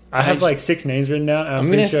picks. I have like 6 names written down. And I'm gonna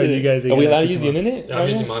pretty have sure to. you guys are Are we gonna allowed to pick use the them up. internet? Yeah, I'm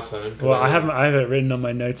using my phone. 'cause Well, I have it written on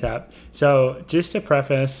my notes app. So just to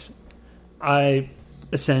preface, I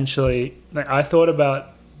essentially I thought about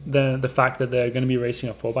the fact that they're going to be racing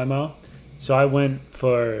a 4xMile. So I went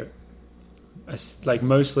for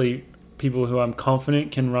mostly people who I'm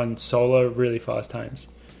confident can run solo really fast times.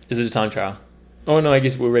 Is it a time trial? Oh no, I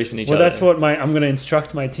guess we're racing each Well, other. that's what I'm going to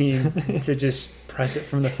instruct my team to just press it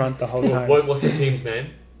from the front the whole time. What's the team's name?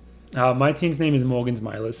 My team's name is Morgan's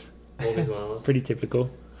MILERS. Morgan's Miles. Pretty typical.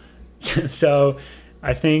 So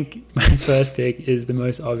I think my first pick is the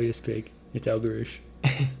most obvious pick. It's El Garouche.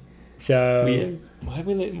 So Why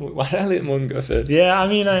did I let Morgan go first? yeah, I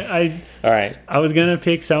mean, I All right. was gonna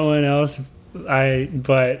pick someone else.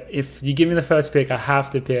 But if you give me the first pick, I have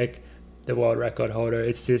to pick the world record holder.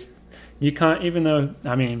 It's just you can't. Even though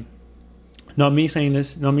I mean, not me saying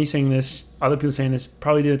this, other people saying this.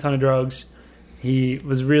 Probably did a ton of drugs. He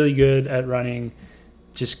was really good at running,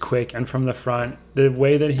 just quick and from the front. The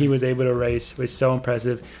way that he was able to race was so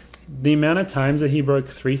impressive. The amount of times that he broke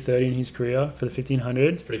 3:30 in his career for the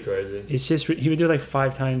 1500, It's pretty crazy. it's just he would do it like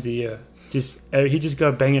 5 times a year. He'd just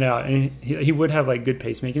go bang it out, and he would have like good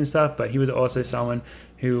pacemaking stuff, but he was also someone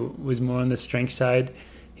who was more on the strength side.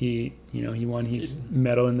 He won his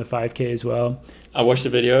medal in the 5K as well. I watched a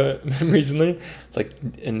video recently. It's like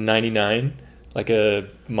in '99, like a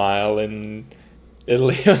mile in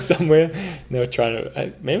Italy or somewhere. And they were trying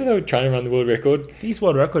to run the world record. His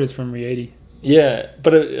world record is from Rieti. Yeah,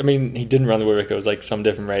 but I mean, he didn't run the world record. It was like some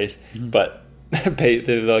different race, but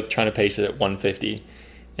they're like trying to pace it at 150,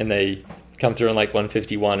 and they come through on like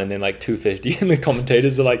 151 and then like 250, and the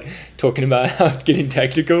commentators are like talking about how it's getting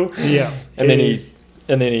tactical. Yeah, and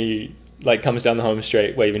then he like comes down the home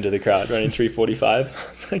straight, waving to the crowd, running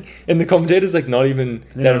 3:45. It's like, and the commentator's like not even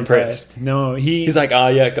that impressed. No, he's like,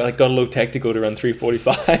 got a little tactical to run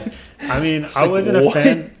 3:45. I mean, I wasn't a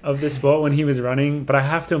fan of the sport when he was running, but I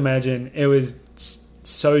have to imagine it was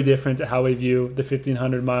so different to how we view the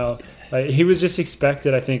 1500 mile. Like, he was just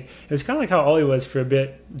expected, I think. It was kind of like how Ollie was for a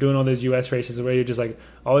bit, doing all those US races where you're just like,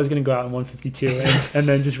 Ollie's going to go out in 152 and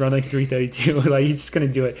then just run like 332. Like, he's just going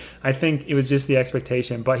to do it. I think it was just the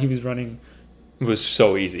expectation, but he was running. It was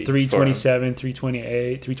so easy. 327,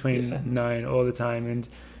 328, 329 all the time, and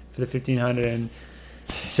for the 1500. And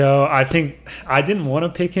so I think I didn't want to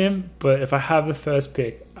pick him, but if I have the first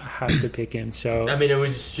pick, I have to pick him. So I mean, it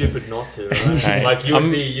was just stupid not to. Right? Right. Like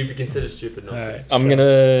you'd be considered stupid not to. Right, I'm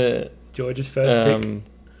gonna George's first pick,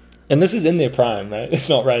 and this is in their prime, right? It's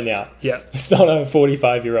not right now. Yeah, it's not a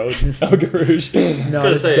 45-year-old El Garouge. No,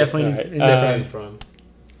 it's definitely in his prime.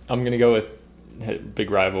 I'm gonna go with big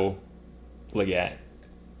rival Legat.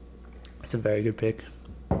 It's a very good pick.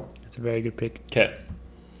 Kip.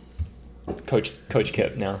 Coach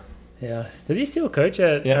Kip now. Yeah. Does he still coach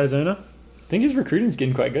at Arizona? I think his recruiting's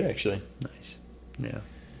getting quite good, actually. Nice. Yeah.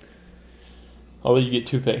 I'll let you get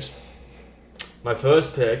 2 picks. My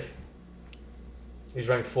first pick, he's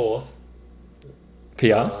ranked 4th.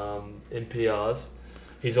 PRs? In PRs.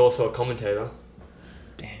 He's also a commentator.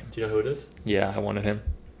 Damn. Do you know who it is? Yeah, I wanted him.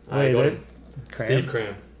 Wait, is it? Steve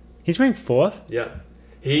Cram. He's ranked 4th? Yeah.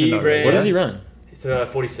 He ran... What does he run?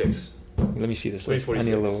 46. Let me see this list. I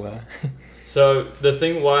need a little... So, the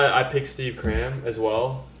thing why I picked Steve Cram as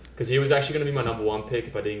well, because he was actually going to be my number 1 pick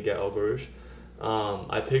if I didn't get El Garouge.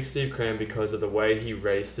 I picked Steve Cram because of the way he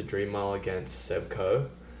raced the Dream Mile against Seb Coe.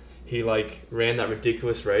 He like ran that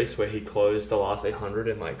ridiculous race where he closed the last 800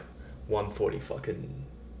 in like 140 fucking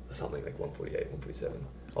something, like 148, 147.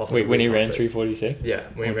 Wait, when he ran 346? Yeah,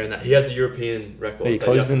 when he ran that. He has a European record. He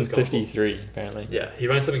closed in 53 apparently. Yeah, he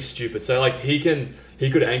ran something stupid. So like he could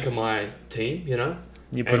anchor my team, you know,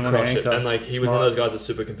 you put and him crush on it. And like he was one of those guys that's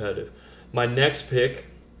super competitive. My next pick,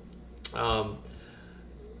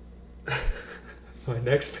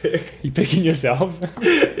 You picking yourself?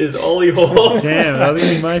 is Ollie Hall. Damn, that was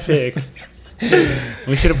gonna be my pick.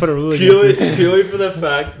 We should have put a rule against this. Purely for the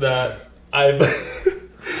fact that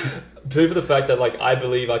like I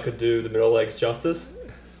believe I could do the middle legs justice.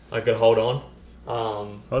 I could hold on.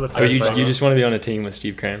 You just want to be on a team with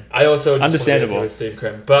Steve Cram. I also just understandable want to be with Steve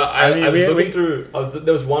Cram, but I was looking through.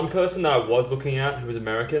 There was one person that I was looking at who was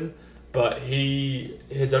American, but he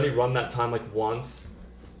has only run that time like once.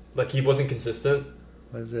 Like he wasn't consistent.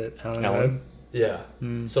 Was it Alan? Yeah.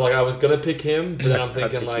 So like I was gonna pick him, but then I'm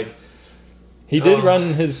thinking like he did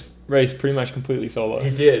run his race pretty much completely solo. He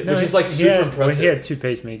did, which is like super impressive. He had 2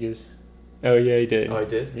 pacemakers. Oh yeah, he did. Oh, he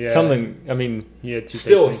did. Yeah. Something. I mean, he had 2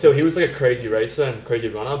 Still, he was like a crazy racer and crazy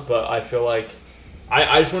runner. But I feel like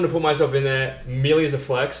I just wanted to put myself in there merely as a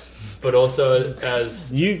flex, but also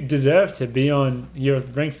as you deserve to be on. You're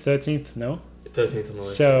ranked 13th, no? 13th on the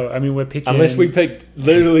list. So I mean, we're picking. Unless we picked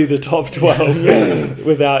literally the top 12,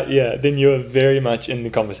 without then you're very much in the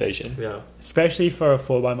conversation. Yeah. Especially for a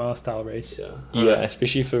 4xMile style race. Yeah. Yeah,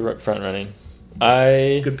 especially for front running.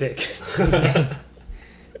 It's a good pick.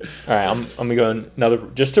 All right, I'm gonna go another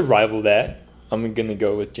just to rival that. I'm gonna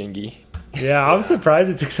go with Jingy. Yeah, I'm surprised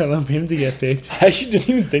it took so long for him to get picked. I actually didn't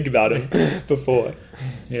even think about him before.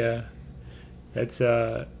 Yeah, that's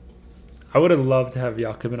I would have loved to have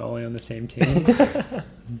Jakob and Ollie on the same team,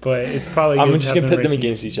 but it's probably. I'm just gonna put them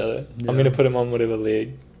against each other. Yeah. I'm gonna put them on whatever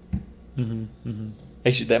leg.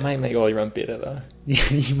 Actually, that might make Ollie run better though. Yeah,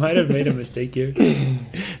 you might have made a mistake here.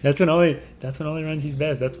 That's when Ollie runs his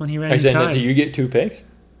best. That's when he ran his time. Do you get 2 picks?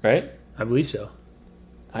 Right? I believe so.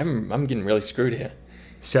 I'm getting really screwed here.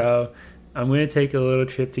 So I'm going to take a little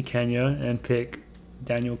trip to Kenya and pick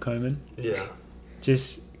Daniel Coleman. Yeah.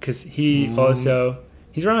 Just because he's running a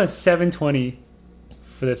 7:20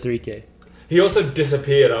 for the 3K. He also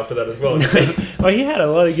disappeared after that as well. Well, he had a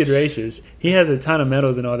lot of good races. He has a ton of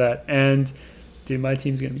medals and all that. And dude, my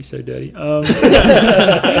team's going to be so dirty.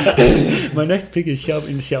 My next pick is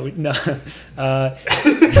Shelby. No.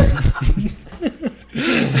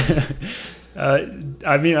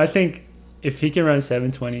 I mean, I think if he can run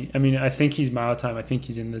 7:20, I mean, I think he's mile time. I think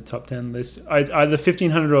he's in the top 10 list. The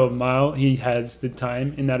 1500 or mile, he has the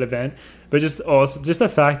time in that event. But just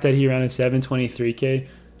the fact that he ran a 7:20 3K,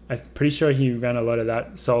 I'm pretty sure he ran a lot of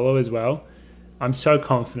that solo as well. I'm so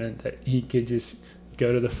confident that he could just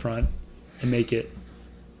go to the front and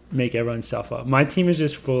make everyone suffer. My team is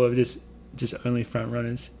just full of just only front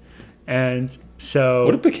runners, and so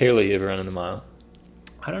What did Bekele ever run in the mile?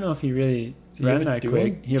 I don't know if he really ran that quick.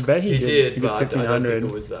 one? I bet he did. He but did I don't 1500.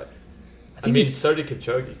 think it was that. I I think mean, he's- so did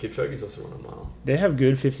Kipchoge. Kipchoge's also run a mile. They have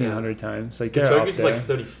good 1500 times. Like they're up Kipchoge's there. like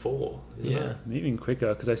 34. Isn't Yeah. it? Maybe even quicker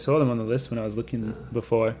because I saw them on the list when I was looking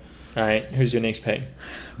before. All right, who's your next pick?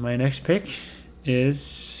 My next pick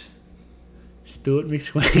is Stuart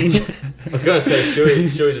McSwain. I was gonna say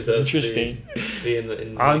Stewie deserves Interesting. to be in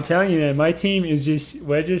the. I'm telling you, man, my team is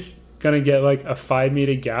we're just gonna get like a 5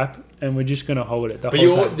 meter gap and we're just gonna hold it the But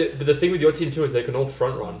whole time. the thing with your team too is they can all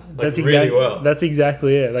front run That's really exactly well. That's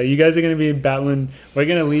exactly it. Like you guys are gonna be battling. We're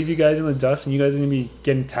gonna leave you guys in the dust, and you guys are gonna be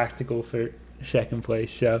getting tactical for second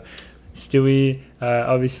place. So Stewie,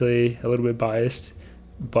 obviously a little bit biased,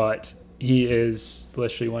 but he is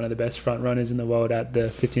literally one of the best front runners in the world at the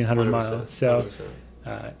 1500 mile. So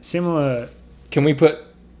 100%. similar. Can we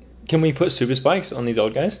put super spikes on these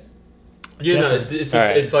old guys? Yeah, no, Definitely. it's,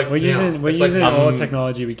 Alright. it's like We're using like, all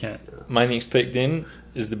technology we can. My next pick then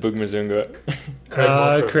is the Bug Mazunga. Craig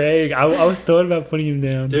Mottram. Craig, I was thought about putting him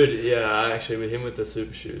down. Dude, yeah, actually with him with the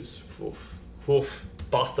super shoes,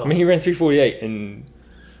 buster. I mean, he ran 3:48 and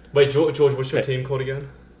Wait, George, what's your team called again?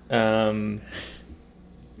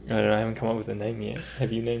 I don't know. I haven't come up with a name yet.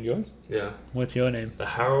 Have you named yours? Yeah, What's your name? the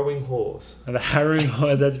Harrowing Horse. The Harrowing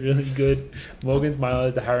Horse. That's really good. Morgan's Mile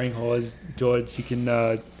is the Harrowing Horse. George, you can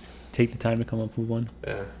take the time to come up with one.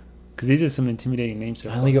 Yeah, Because these are some intimidating names. So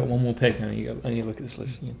I only got one more pick. I need to look at this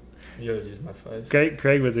list again. you gotta use my face.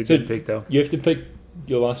 Craig was a So- good pick, though. You have to pick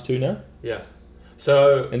your last two now, Yeah,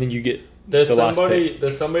 so and then you get there's the last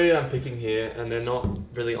somebody that I'm picking here, and they're not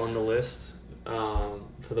really on the list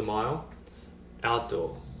for the mile.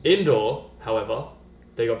 Outdoor, indoor, however,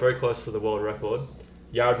 they got very close to the world record.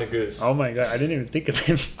 Yared Nagus. Oh my god, I didn't even think of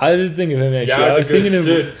him. I did think of him actually. Yared I was Nagus. thinking of.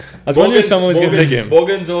 Dude, I was wondering if someone was going to pick him.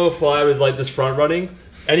 Morgan's all fly with like this front running.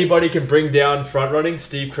 Anybody can bring down front running.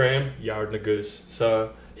 Steve Cram, Yared Nagus.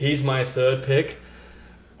 So he's my third pick.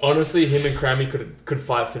 Honestly, him and Crammy could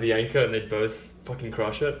fight for the anchor, and they'd both fucking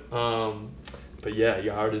crush it. But yeah,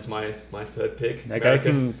 Yard is my third pick. That guy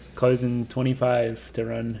can close in 25 to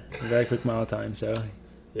run a very quick mile time, so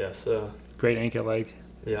Yes, great anchor leg.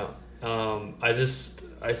 yeah.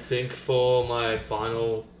 I think for my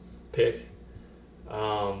final pick,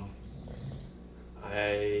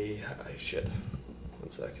 shit.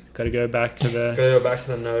 1 sec. Got to go back to the Go back to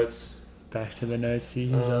the notes. notes. See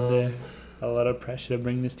who's on there. A lot of pressure to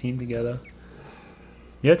bring this team together.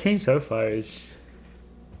 Your team so far is.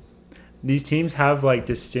 These teams have like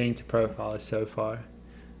distinct profiles so far.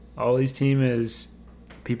 Ollie's team is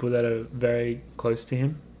people that are very close to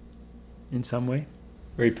him in some way.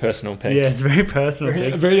 Very personal picks. Yeah, it's very personal A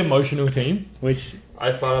picks, very emotional team. which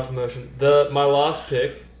I fired off emotion. My last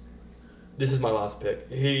pick. This is my last pick.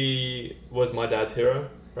 He was my dad's hero,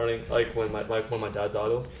 running one of my dad's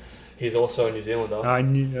idols. He's also a New Zealander. I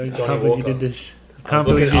Johnny can't believe you Walker. did this. I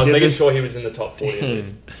was making sure he was in the top 40 at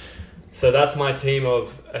least. So that's my team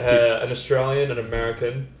of an Australian, an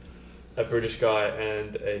American, a British guy,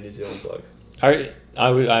 and a New Zealand bloke.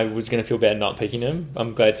 I was going to feel bad not picking him.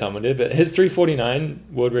 I'm glad someone did, but his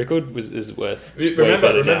 3:49 world record is worth.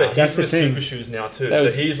 Remember, now. he's That's the with thing. super shoes now too. That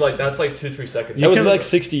was- So he's that's like 2-3 seconds. That was can- like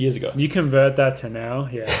 60 years ago. You convert that to now,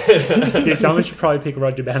 yeah. Dude, someone should probably pick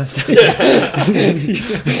Roger Bannister.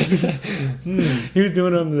 He was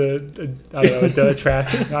doing it on the dirt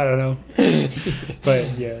track. I don't know,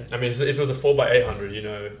 but yeah. I mean, if it was a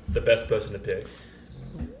 4x800, the best person to pick,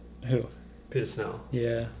 Who? Peter Snell.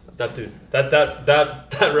 Yeah. That dude.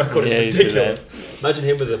 That record Yeah, is he's the ridiculous. Imagine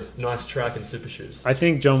him with a nice track and super shoes. I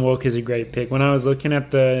think John Walker is a great pick. When I was looking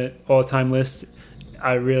at the all-time list,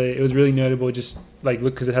 it was really notable. Just like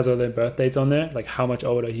look because it has all their birth dates on there, like how much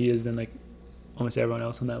older he is than like almost everyone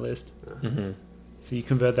else on that list. Mm-hmm. So you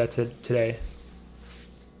convert that to today.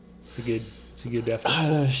 It's a good effort.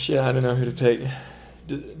 I don't know who to pick.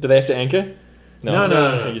 Do they have to anchor? No.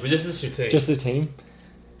 But this is your team. Just the team.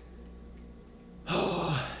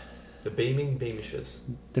 the beaming Beamishes.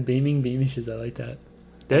 The beaming Beamishes, I like that.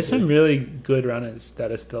 There's some really good runners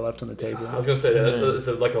that are still left on the table. I was gonna say that it's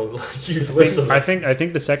like a huge list of I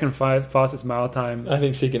think the second fastest mile time. I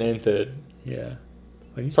think second and third. Yeah.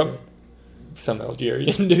 Oh, you From some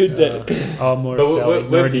Algerian dude. more But Sally,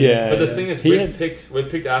 Nordine. yeah. But the thing is, He we had-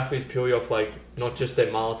 picked athletes purely off not just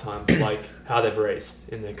their mile time, but how they've raced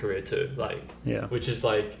in their career too. Yeah. Which is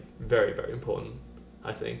very, very important.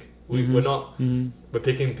 I think Mhm. we're not Mhm. we're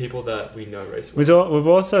picking people that we know race. We've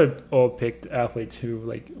also all picked athletes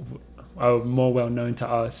who are more well known to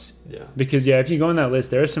us Yeah. because if you go on that list,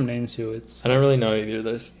 there are some names who it's I don't really know either of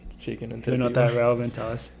those second and They're third. not people. that relevant to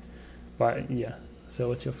us. But yeah. So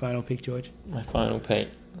what's your final pick, George? My final pick.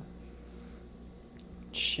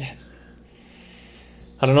 Shit.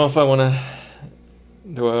 I don't know if I want to.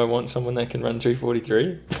 Do I want someone that can run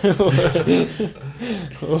 343?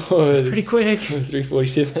 It's pretty quick.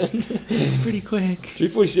 347. It's pretty quick.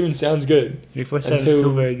 347 sounds good. 347 is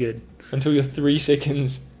still very good. Until you're 3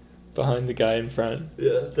 seconds behind the guy in front.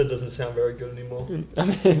 Yeah, that doesn't sound very good anymore. I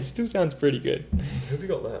mean, it still sounds pretty good. Who have we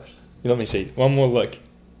got left? Let me see. One more look.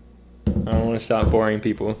 I don't want to start boring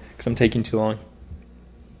people because I'm taking too long.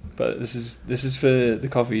 But this is for the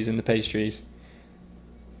coffees and the pastries.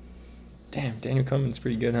 Damn, Daniel Cummins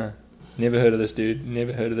pretty good, huh? Never heard of this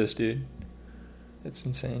dude. That's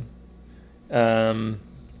insane. I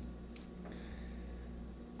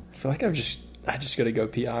feel like I just got to go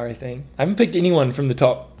PR, I think. I haven't picked anyone from the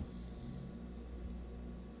top.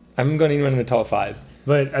 I haven't got anyone in the top 5.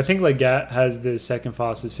 But I think Legat has the second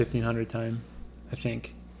fastest 1500 time, I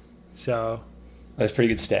think. So that's a pretty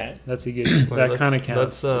good stat. that's a good. That kind of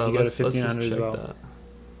counts. If you go to 1500 as well. That.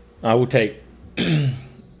 I will take.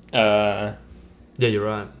 Yeah, you're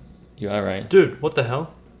right. You are right. Dude, what the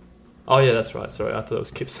hell? Oh, yeah, that's right. Sorry, I thought it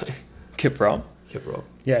was Kip saying. Kip Rob.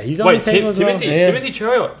 Yeah, he's on the table as well. Timothy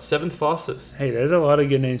Chariot, 7th fastest. Hey, there's a lot of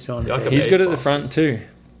good names still on the table. He's good at the front too.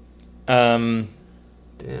 Damn.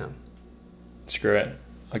 Screw it.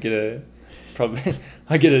 I get a.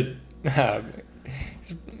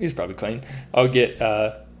 He's probably clean. I'll get.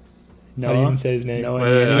 How do you even say his name? Noah.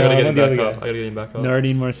 Wait, I gotta get him back up.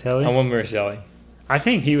 Nardine Morselli. I want Maricelli. I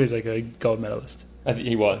think he was like a gold medalist. I think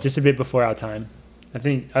he was just a bit before our time. I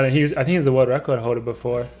think he was the world record holder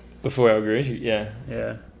before. Before El Guruji, yeah.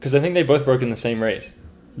 Yeah. Because I think they both broke in the same race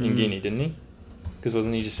in Guinea, didn't he? Because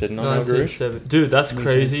wasn't he just sitting on El Guruji? Dude, that's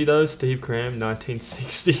crazy though. Steve Cram,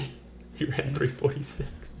 1960. He ran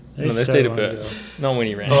 346. No, that's date of birth. Not when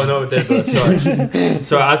he ran. Oh no, date of birth. Sorry.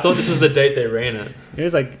 Sorry, I thought this was the date they ran it. It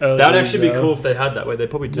was like early. That'd actually be cool if they had that. Way they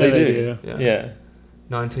probably do. They do. Yeah.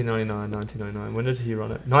 1999. When did he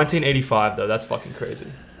run it? 1985 though. That's fucking crazy.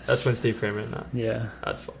 That's when Steve Cram ran that. Yeah.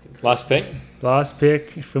 That's fucking crazy. Last pick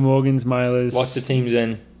for Morgan's Milers. Lock the teams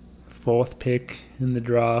in. 4th pick in the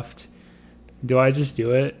draft. Do I just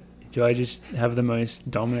do it? Do I just have the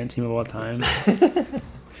most dominant team of all time?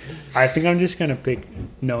 I think I'm just gonna pick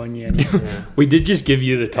Noah Yen. Yeah. We did just give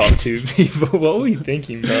you the top 2 people. What were you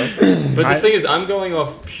thinking, bro? But the thing is, I'm going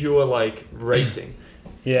off pure like racing.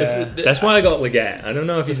 Yeah, that's why I got Legat. I don't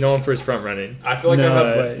know if he's known for his front running. I feel like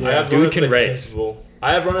I have dude can race. Capable.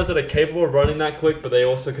 I have runners that are capable of running that quick, but they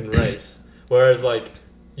also can race. Whereas like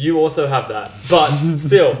you also have that, but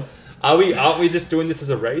still, aren't we just doing this as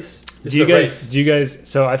a race? Do you guys?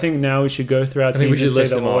 So I think now we should go through our teams and say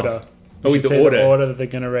the order. Oh, the order that they're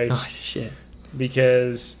gonna race. Oh shit!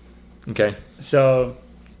 Because okay, so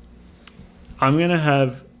I'm gonna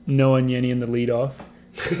have Noah Yenny in the lead off.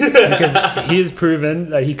 Because he has proven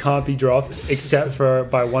that he can't be dropped except for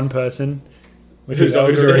by one person, which was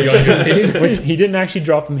already on your team. Which he didn't actually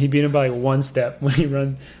drop him. He beat him by like 1 step when he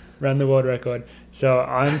ran the world record. So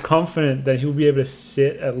I'm confident that he'll be able to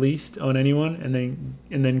sit at least on anyone and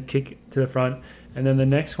then kick to the front. And then the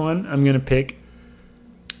next one I'm gonna pick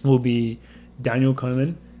will be Daniel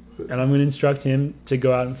Coleman, and I'm gonna instruct him to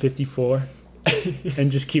go out in 54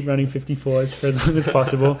 and just keep running 54s for as long as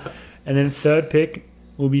possible. And then 3rd pick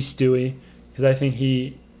will be Stewie, because I think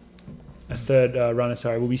will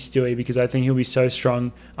be Stewie because I think he'll be so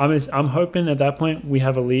strong. I'm hoping at that point we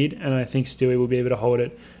have a lead, and I think Stewie will be able to hold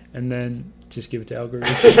it, and then just give it to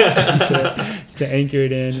Algorithm to anchor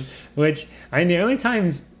it in. Which the only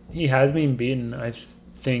times he has been beaten, I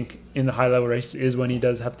think, in the high level races is when he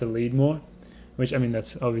does have to lead more. Which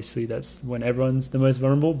that's when everyone's the most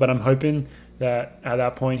vulnerable. But I'm hoping that at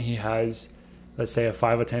that point he has, let's say, a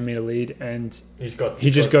 5 or 10 meter lead, and he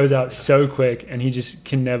just goes out so quick, and he just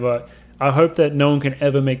can never. I hope that no one can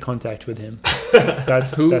ever make contact with him.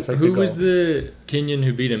 Who was the Kenyan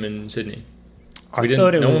who beat him in Sydney?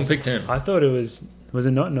 No one picked him. I thought it was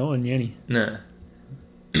it not Noah Yenny? No.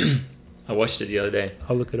 I watched it the other day.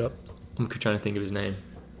 I'll look it up. I'm trying to think of his name.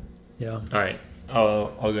 Yeah. All right.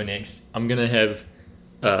 I'll go next. I'm gonna have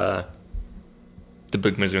the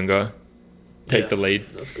Big Mizunga take the lead.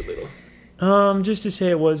 That's a good leader. Just to say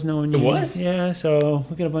it was Noah Yenny. It was? Yeah. So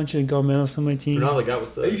we got a bunch of gold medals on my team. Ronaldo Legat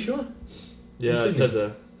was there. Are you sure? Yeah, it says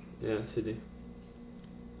there. Yeah, Sydney.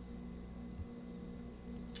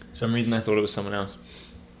 For some reason I thought it was someone else.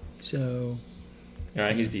 So. All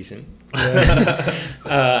right, he's decent.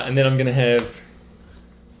 Yeah. And then I'm gonna have.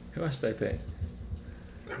 Who else did I pick?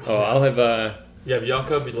 Oh, I'll have. You have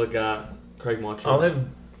Jakob, Legat, Craig Marshall. I'll have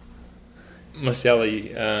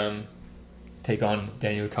Marcelli take on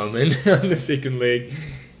Daniel Coleman on the second leg,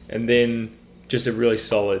 and then just a really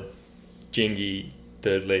solid Jengi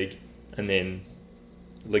third leg, and then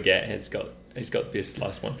Legat has got the best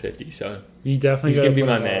last 150. So he's gonna be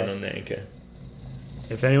my man on the anchor.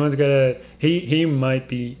 If anyone's gonna, he might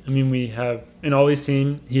be. I mean, we have in Ollie's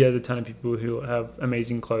team, he has a ton of people who have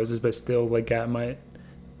amazing closes, but still, Legat might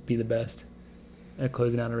be the best at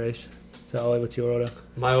closing out a race. So, Ollie, what's your order?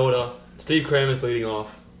 My order: Steve Kramer's leading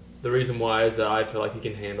off. The reason why is that I feel like he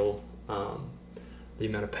can handle the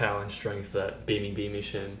amount of power and strength that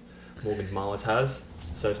Beamish and Morgan's MILERS has.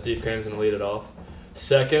 So Steve Kramer's going to lead it off.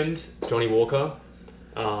 Second, Johnny Walker.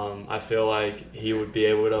 I feel like he would be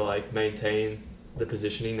able to like maintain the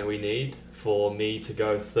positioning that we need for me to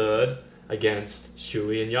go third against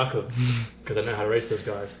Shui and Jakub, because I know how to race those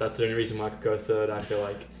guys. That's the only reason why I could go third. I feel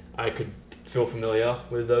like I could feel familiar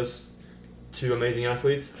with those two amazing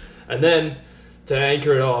athletes. And then to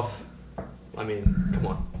anchor it off, I mean, come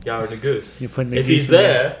on, Yara the Goose. If he's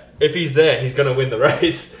there, he's going to win the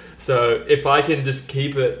race. So if I can just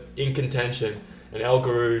keep it in contention, and El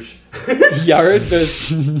Garouge. Yared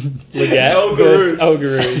versus Legat versus El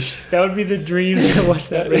Garouge. That would be the dream to watch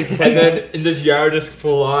that race play. And then Yared just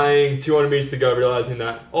flying 200 meters to go, realizing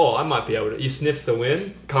that, I might be able to. He sniffs the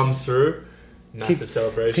win, comes through, massive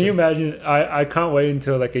celebration. Can you imagine? I can't wait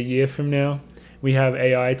until like a year from now. We have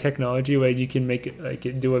AI technology where you can make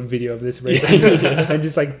it do a video of this race and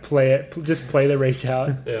just like play it, just play the race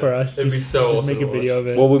out for us. It'd be so awesome. Just make a video of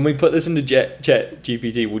it. Well, when we put this into Chat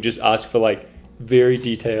GPT, we'll just ask for like very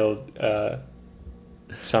detailed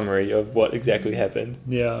summary of what exactly happened.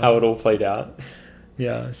 Yeah. How it all played out.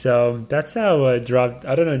 Yeah. So that's how draft.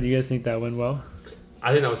 I don't know. Do you guys think that went well?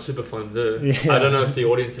 I think that was super fun to do. Yeah. I don't know if the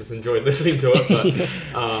audiences enjoyed listening to it,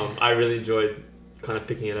 but I really enjoyed kind of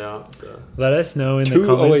picking it out. So let us know in the Two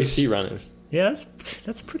comments. OAC runners. Yeah,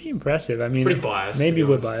 that's pretty impressive. I mean, it's pretty biased. Maybe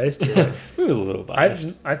we're biased. Yeah. We're a little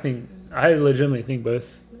biased. I legitimately think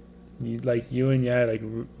both you and Yaya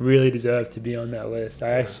really deserve to be on that list.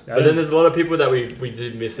 But then there's a lot of people that we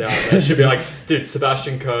did miss out. That should be like, dude,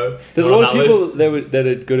 Sebastian Coe. There's a lot of people that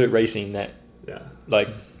are good at racing that, like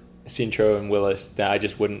Centro and Willis, that I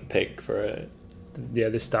just wouldn't pick for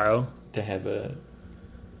this style to have a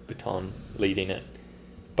baton leading it,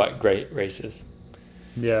 but great races.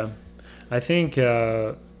 Yeah, I think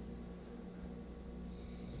I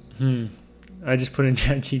just put in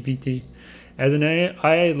ChatGPT. As an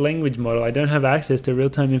AI language model, I don't have access to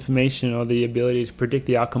real-time information or the ability to predict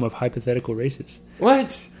the outcome of hypothetical races.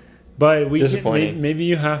 What? But we disappointing. Maybe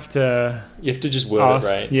you have to. You have to just word it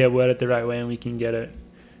right. Yeah, word it the right way, and we can get it.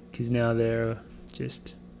 Because now they're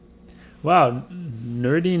just. Wow,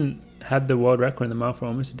 Nurdine had the world record in the mile for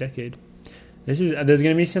almost a decade. There's going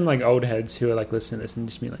to be some like old heads who are like listening to this and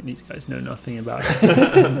just be like, these guys know nothing about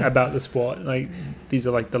about the sport. Like these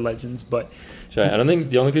are like the legends. But sorry, I don't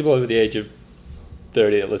think the only people over the age of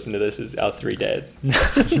 30 that listen to this is our three dads.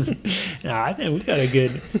 Nah, I think we got a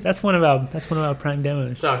good. That's one of our prime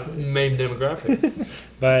demos. It's our main demographic.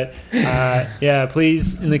 But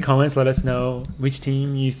please in the comments let us know which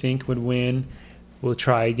team you think would win. We'll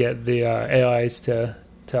try to get the AIs to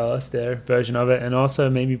tell us their version of it, and also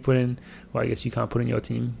maybe put in. Well, I guess you can't put in your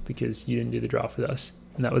team because you didn't do the draft with us,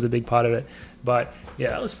 and that was a big part of it. But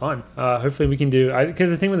yeah, that was fun. Hopefully we can do.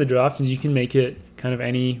 Because the thing with the draft is you can make it kind of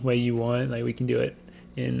any way you want. Like we can do it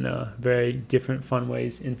in very different fun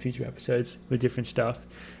ways in future episodes with different stuff.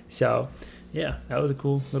 So yeah, that was a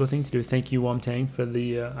cool little thing to do. Thank you, Wom Tang, for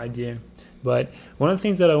the idea. But one of the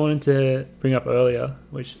things that I wanted to bring up earlier,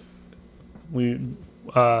 which we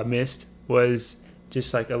missed, was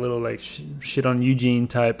just like a little like shit on Eugene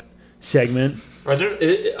type segment. You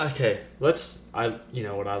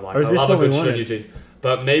know what I like. Or is I this love what a good we shit on wanted? Eugene.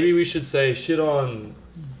 But maybe we should say shit on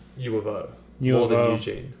U of O more than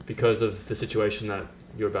Eugene because of the situation that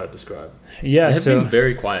you're about to describe. Yeah, they have been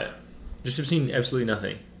very quiet. Just have seen absolutely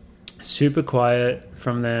nothing. Super quiet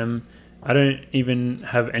from them. I don't even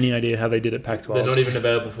have any idea how they did at Pac-12. They're not even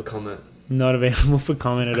available for comment. Not available for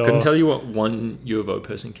comment at all. I couldn't tell you what one U of O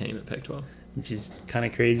person came at Pac-12. Which is kind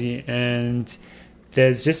of crazy. And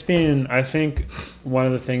there's just been, I think, one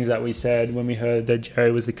of the things that we said when we heard that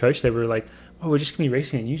Jerry was the coach, they were like, we're just going to be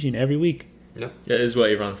racing in Eugene every week. Yeah, that is what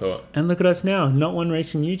everyone thought. And look at us now. Not one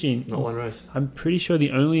race in Eugene. Not one race. I'm pretty sure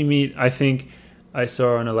the only meet I think I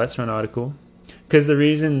saw on a Let's Run article, because the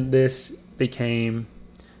reason this became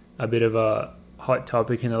a bit of a hot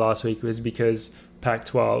topic in the last week was because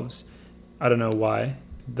Pac-12s, I don't know why,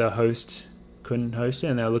 the host couldn't host it,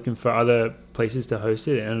 and they're looking for other places to host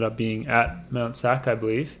it. It ended up being at Mount Sac, I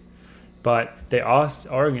believe. But they asked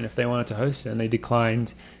Oregon if they wanted to host it, and they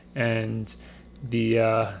declined. And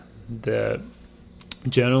the the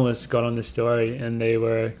journalists got on the story, and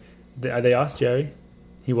they asked Jerry.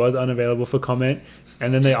 He was unavailable for comment.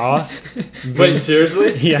 And then they asked... Wait,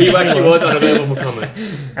 seriously? Yeah, he actually was unavailable for comment.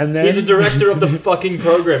 And then, he's the director of the fucking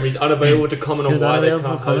program. He's unavailable to comment on why they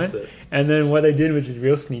can't host it. And then what they did, which is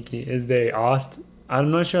real sneaky, is they asked... I'm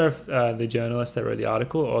not sure if the journalist that wrote the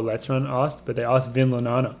article or Let's Run asked, but they asked Vin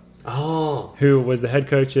Lanana. Oh. Who was the head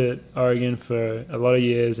coach at Oregon for a lot of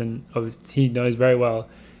years, and he knows very well.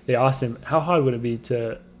 They asked him, how hard would it be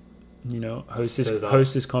to...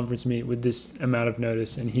 host this conference meet with this amount of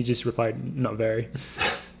notice, and he just replied, not very.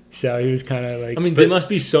 So he was kind of like... I mean, there must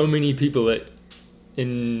be so many people at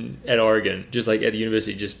Oregon, just like at the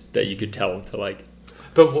university, just that you could tell to like...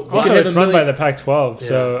 But also, it's run by the Pac-12,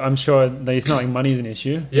 so I'm sure that it's not like money's an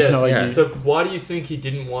issue. Yes, it's not like So why do you think he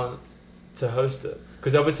didn't want to host it?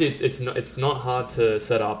 Because obviously it's not hard to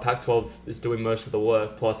set up. Pac-12 is doing most of the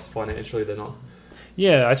work, plus financially they're not...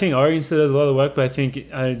 Yeah, I think Oregon still does a lot of work, but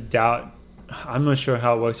I'm not sure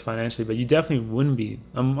how it works financially, but you definitely wouldn't be.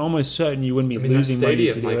 I'm almost certain you wouldn't be losing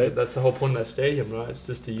money to do it. That's the whole point of that stadium, right? It's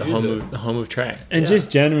just to use the home of track. And just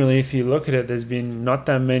generally, if you look at it, there's been not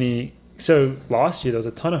that many. So last year there was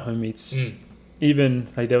a ton of home meets. Even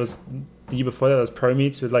like there was the year before that, there was pro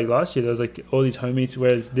meets, but like last year there was like all these home meets.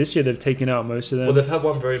 Whereas this year they've taken out most of them. Well, they've had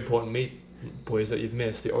one very important meet, boys, that you've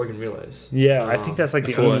missed: the Oregon Relays. Yeah, I think that's like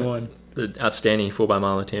the only one. The outstanding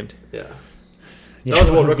 4xMile attempt. Yeah. That was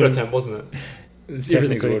a world record attempt, wasn't it?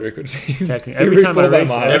 Everything's a world record attempt. Every time I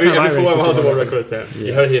race, every 4xMile is a world record attempt. Yeah.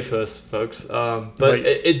 You heard it here first, folks. But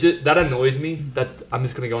that annoys me. That I'm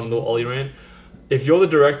just going to go on a little Ollie rant. If you're the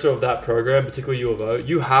director of that program, particularly U of O,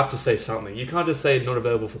 you have to say something. You can't just say not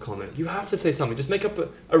available for comment. You have to say something. Just make up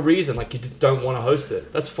a reason, like you just don't want to host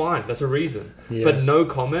it. That's fine. That's a reason. Yeah. But no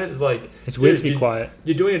comment is like... It's weird to be quiet.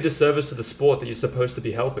 You're doing a disservice to the sport that you're supposed to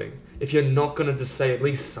be helping. If you're not going to just say at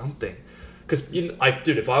least something. Because,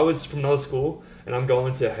 if I was from another school and I'm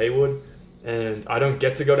going to Hayward and I don't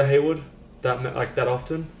get to go to Hayward that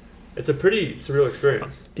often, it's a pretty surreal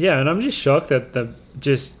experience. Yeah, and I'm just shocked that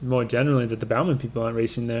just more generally that the Bauman people aren't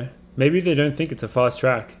racing there. Maybe they don't think it's a fast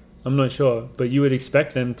track. I'm not sure, but you would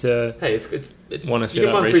expect them to. Hey, want to set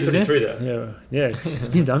up races there. Yeah, it's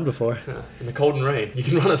been done before. Yeah, in the cold and rain, you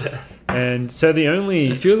can run it there. And so the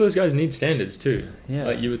only... A few of those guys need standards too. Yeah,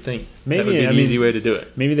 like you would think maybe that would be the easy way to do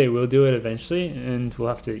it. Maybe they will do it eventually, and we'll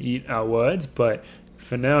have to eat our words. But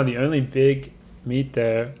for now, the only big meet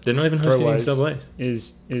there, they're not even hosting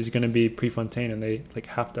NCAAs, is going to be Prefontaine, and they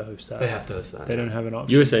have to host that. They have to host that. They don't have an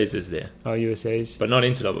option. USA's is there. Oh, USA's, but not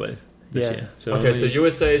NCAA's. This year. So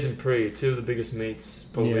USA's and Pre, two of the biggest meets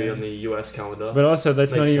probably on the US calendar. But also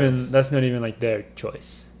that's not even like their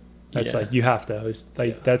choice. That's like you have to host.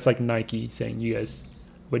 That's like Nike saying, "You guys,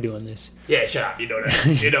 we're doing this." Yeah, shut up. You know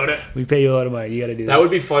that. You know that. We pay you a lot of money. You got to do that. That would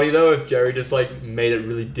be funny though if Jerry just made it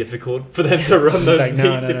really difficult for them to run those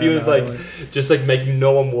meets. If he was just making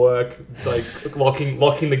no one work,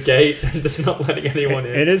 locking the gate and just not letting anyone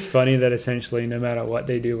in. It is funny that essentially no matter what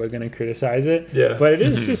they do, we're going to criticize it. Yeah. But it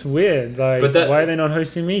is just weird. Why are they not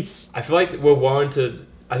hosting meets? I feel like we're warranted.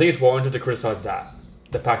 I think it's warranted to criticize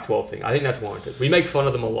the Pac-12 thing. I think that's warranted. We make fun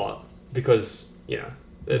of them a lot because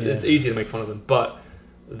it's easy to make fun of them, but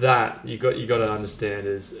that you got to understand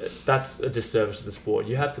is that's a disservice to the sport.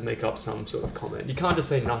 You have to make up some sort of comment. You can't just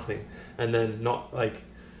say nothing and then not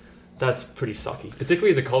that's pretty sucky. Particularly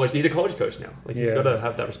as he's a college coach now. He's got to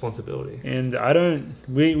have that responsibility. And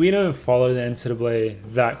we don't follow the NCAA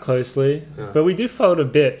that closely, but we do follow it a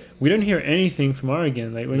bit. We don't hear anything from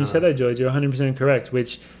Oregon. When you said that, George, you're 100% correct,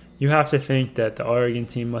 which you have to think that the Oregon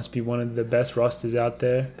team must be one of the best rosters out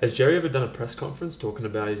there. Has Jerry ever done a press conference talking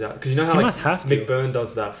about his out? Because you know how Mick Byrne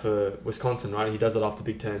does that for Wisconsin, right? He does it after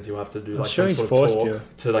Big Tens. He'll have to do some sort of talk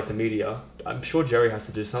to the media. I'm sure Jerry has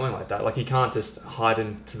to do something like that. He can't just hide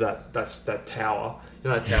into that tower. You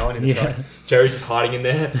know that tower? And Jerry's just hiding in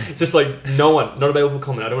there. It's just no one, not available for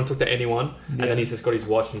comment. I don't want to talk to anyone. Yeah. And then he's just got his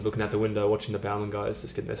watch and he's looking out the window watching the Bauman guys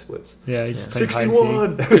just get their splits. Yeah, he's just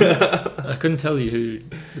 61! I couldn't tell you who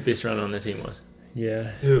the best runner on their team was. Yeah.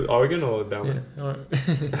 Who, Oregon or Bauman? Yeah.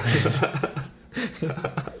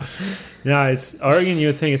 No, it's Oregon, you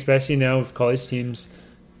would think, especially now with college teams,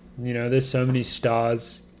 there's so many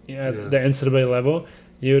stars at the NCAA level.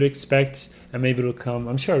 You would expect, and maybe it'll come.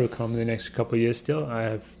 I'm sure it'll come in the next couple of years. Still,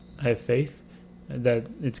 I have faith that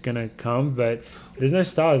it's gonna come, but there's no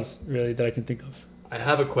stars really that I can think of. I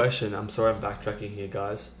have a question. I'm sorry, I'm backtracking here,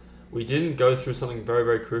 guys. We didn't go through something very,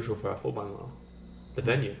 very crucial for our 4xMile, the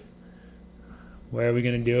venue. Where are we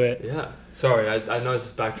gonna do it? Yeah. Sorry, I know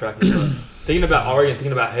this is backtracking. But thinking about Oregon,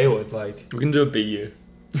 thinking about Hayward, we can do a BU.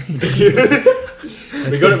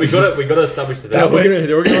 We got to establish the Yeah,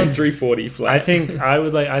 value. we're going on 340 flat. I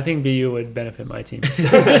think BU would benefit my team.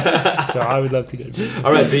 So I would love to go to BU.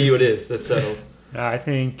 All right, BU it is. That's settled. I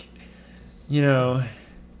think,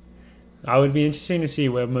 I would be interesting to see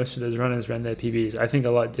where most of those runners ran their PBs. I think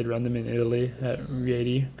a lot did run them in Italy at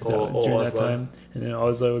Rieti during that time. And then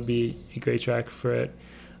Oslo would be a great track for it.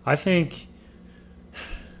 I think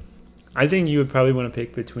you would probably want to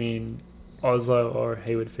pick between Oslo or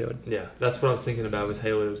Hayward Field. Yeah, that's what I was thinking about was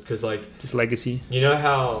Hayward, because like just legacy. You know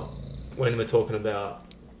how when we're talking about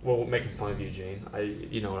making fun of Eugene,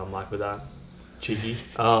 you know what I'm like with that. Cheeky.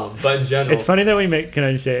 But in general, it's funny that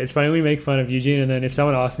it's funny we make fun of Eugene, and then if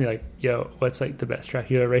someone asks me like, yo, what's like the best track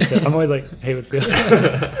you ever raced at, I'm always like Hayward Field.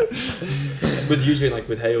 With Eugene, like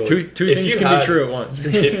with Hayward, two things can be true at once.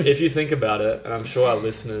 if you think about it, and I'm sure our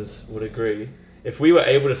listeners would agree, if we were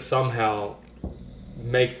able to somehow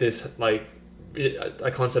make this like a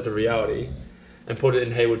concept of reality and put it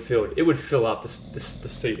in Hayward Field, it would fill up the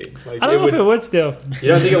seating. Like, I don't know if it would still. You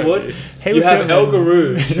don't think it would? You have El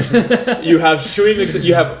Garouge, you have Schuing,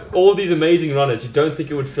 you have all these amazing runners. You don't think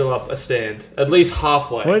it would fill up a stand at least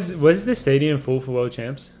halfway? Was the stadium full for World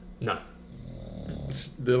Champs? No. It's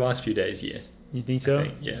the last few days, yes. You think so?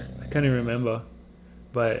 Yeah. I can't even remember,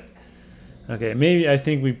 but okay, maybe I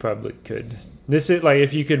think we probably could. This is like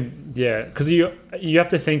if you could, yeah, because you have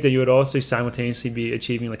to think that you would also simultaneously be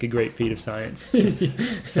achieving like a great feat of science.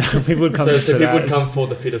 So people would come. So people would come for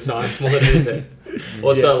the feat of science more than anything.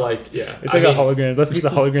 Also, it's like a hologram. Let's be the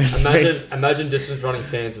hologram. Imagine distance running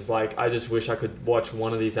fans is like, I just wish I could watch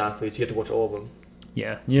one of these athletes. You get to watch all of them.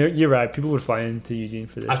 Yeah, you're right. People would fly into Eugene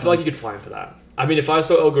for this. I feel like you could fly in for that. I mean, if I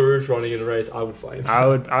saw El Garouge running in a race, I would fly in.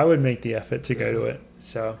 I would make the effort to go to it.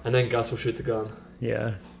 So. And then Gus will shoot the gun.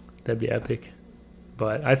 Yeah, that'd be epic.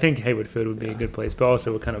 But I think Hayward Field would be a good place, but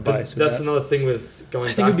also we're kind of biased with that. That's another thing with going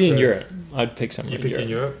back to... I think it would be in Europe. I'd pick somewhere in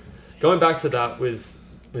Europe. Going back to that with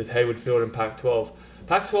Hayward Field and Pac-12.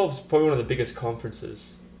 Pac-12 is probably one of the biggest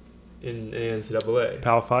conferences in the NCAA.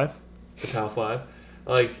 Power 5? The Power 5.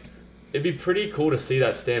 Like, it'd be pretty cool to see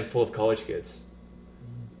that stand full of college kids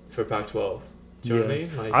for Pac-12. Do you know what I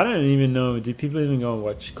mean? Like, I don't even know. Do people even go and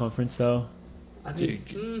watch conference, though?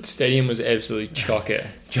 Dude, stadium was absolutely chocker.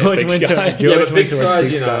 George went to but Big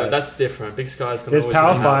Sky's, that's different. Big Sky's there's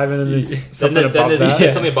Power 5 and then there's something above that.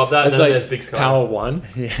 There's something above that, and then like there's Big Sky. Power 1.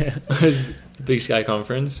 Yeah. Was the Big Sky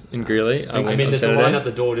Conference in Greeley. I mean, there's a line at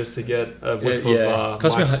the door just to get a whiff of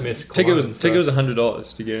Mike Smith's ticket was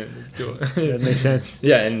 $100 to get in. That makes sense.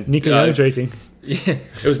 Yeah, and Nico Young's racing. Yeah,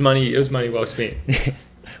 it was money well spent.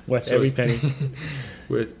 Worth every penny.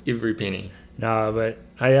 Worth every penny. No, but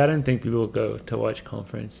I don't think people will go to watch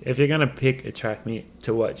conference. If you're going to pick a track meet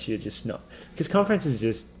to watch, you're just not. Because conference is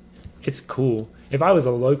just, it's cool. If I was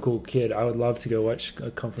a local kid, I would love to go watch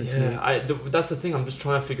a conference meet. That's the thing. I'm just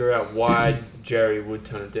trying to figure out why Jerry would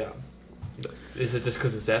turn it down. Is it just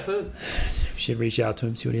because it's effort? We should reach out to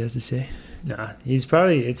him, see what he has to say. Nah, it's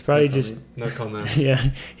probably just... No comment.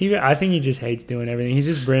 Yeah. I think he just hates doing everything.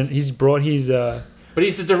 He's brought his... But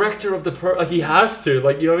he's the director of the pro. Like, he has to.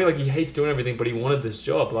 Like, you know what I mean? Like, he hates doing everything, but he wanted this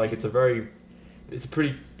job. Like, it's a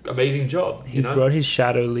pretty amazing job. He's brought his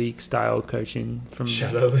Shadow League style coaching from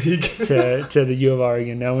Shadow League to the U of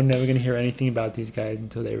Oregon. Now we're never going to hear anything about these guys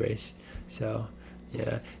until they race. So,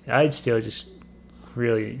 yeah. I'd still just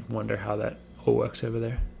really wonder how that all works over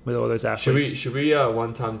there with all those athletes. Should we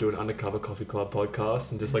one time do an Undercover Coffee Club podcast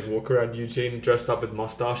and just like walk around Eugene dressed up with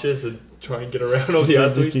mustaches and try and get around all the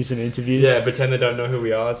athletes? Just do some interviews. Yeah, pretend they don't know who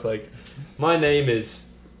we are. It's like, my name is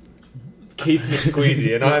Keith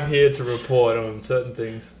McSqueezy and I'm here to report on certain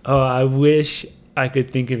things. Oh, I wish I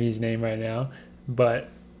could think of his name right now, but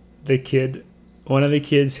one of the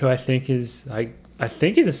kids who I think is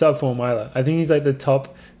a sub 4 miler. I think he's like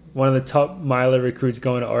one of the top miler recruits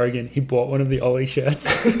going to Oregon. He bought one of the Ollie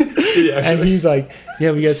shirts. And he's like,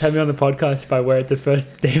 yeah, you guys have me on the podcast if I wear it the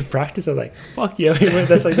first day of practice. I was like, fuck yeah.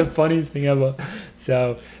 That's like the funniest thing ever.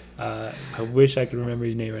 So I wish I could remember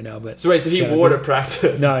his name right now. But so wait, so he wore it at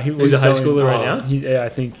practice? No, he's a high schooler right now? I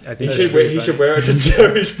think he should wear it to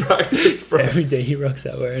Jerry's practice, bro. Every day he rocks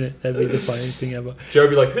out wearing it. That'd be the funniest thing ever. Jerry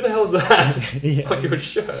would be like, who the hell is that? Yeah. Like your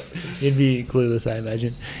shirt. He'd be clueless, I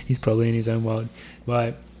imagine. He's probably in his own world.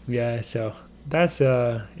 But yeah, so that's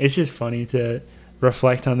it's just funny to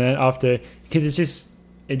reflect on that after, because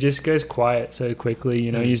it just goes quiet so quickly,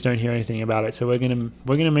 you just don't hear anything about it. So we're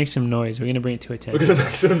gonna make some noise. We're gonna bring it to attention. We're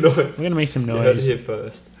gonna make some noise. You heard it here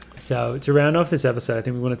first. So to round off this episode, I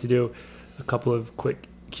think we wanted to do a couple of quick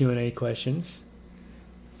Q&A questions.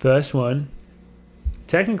 First one,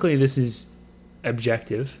 technically this is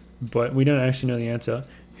objective, but we don't actually know the answer.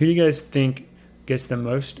 Who do you guys think gets the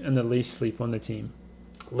most and the least sleep on the team?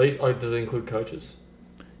 Least, does it include coaches?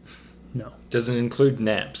 No. Does it include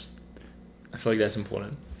naps? I feel like that's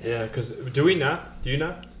important. Yeah, because do we nap? Do you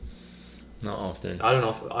nap? Not often. I don't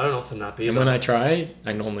often nap either. And when I try,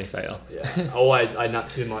 I normally fail. Yeah. Oh, I nap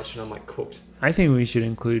too much and I'm like cooked. I think we should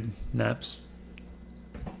include naps.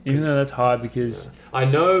 Even though that's hard because... Yeah. I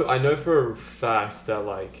know for a fact that,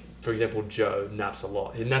 like, for example, Joe naps a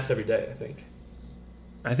lot. He naps every day, I think.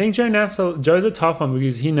 I think Joe's a tough one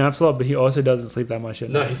because he naps a lot, but he also doesn't sleep that much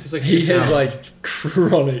at night. No, he sleeps like 6 He hours. is like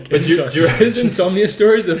chronic. But his insomnia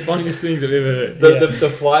stories are the funniest things I've ever heard. The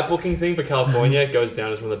flight booking thing for California goes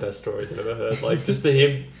down as one of the best stories I've ever heard. Like, just to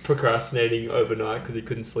him procrastinating overnight because he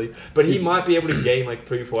couldn't sleep. But he might be able to gain like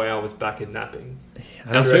 3-4 hours back in napping.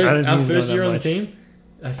 Our first year on the team,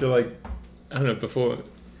 I feel like, I don't know, before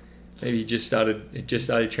maybe he just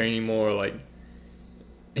started training more, like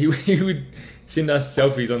he would send us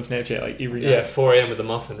selfies on Snapchat like every night. Yeah, 4 a.m. with the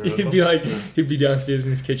muffin. Remember? He'd be downstairs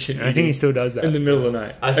in his kitchen. I think he still does that in the middle of the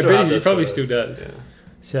night. I bet he probably photos. still does. Yeah.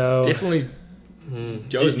 So definitely,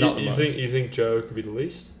 Joe's not the most. You think Joe could be the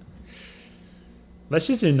least? let's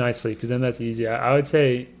just do night sleep because then that's easier. I would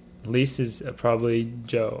say least is probably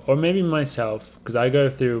Joe or maybe myself because I go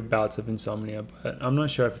through bouts of insomnia, but I'm not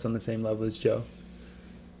sure if it's on the same level as Joe.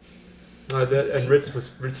 No, and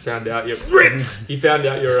Ritz found out your he found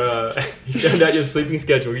out your sleeping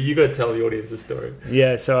schedule. You got to tell the audience this story.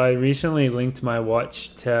 Yeah, so I recently linked my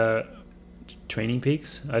watch to Training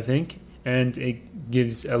Peaks, I think, and it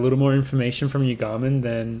gives a little more information from your Garmin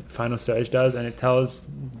than Final Surge does, and it tells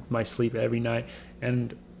my sleep every night.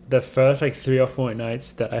 And the first like 3 or 4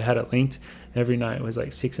 nights that I had it linked, every night was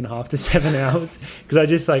like 6.5 to 7 hours because I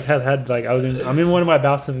just like had like I'm in one of my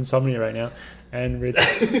bouts of insomnia right now. And Ritz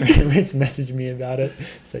messaged me about it.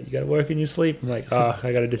 He's like, "You got to work in your sleep." I'm like, "Oh,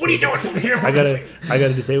 I got to disable. What are you doing? I got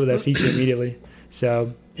to disable that feature immediately."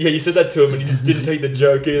 So yeah, you said that to him, and he didn't take the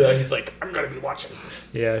joke either. He's like, "I'm gonna be watching."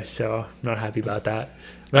 yeah, so I'm not happy about that.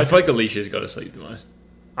 I feel like Alicia's got to sleep the most.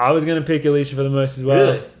 I was gonna pick Alicia for the most as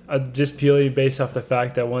well. Really? Just purely based off the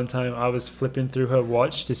fact that one time I was flipping through her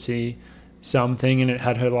watch to see something, and it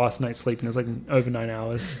had her last night's sleep, and it was like over 9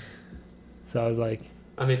 hours. So I was like,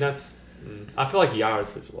 I mean, I feel like Yara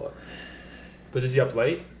sleeps a lot. But is he up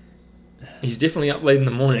late? He's definitely up late in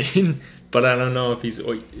the morning, but I don't know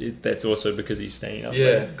if that's also because he's staying up late.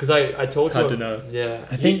 Yeah, because I told It's him. hard to know. Yeah,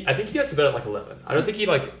 I think he gets to bed at like 11. I don't think he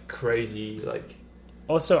like crazy like.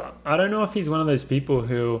 Also, I don't know if he's one of those people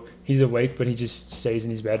who he's awake but he just stays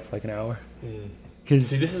in his bed for like an hour. Because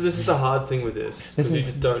See, this is the hard thing with this because you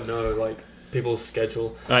just don't know like people's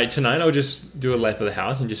schedule. All right, tonight I'll just do a lap of the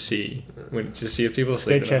house and just see if people are go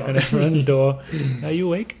sleeping. check on everyone's door. Are you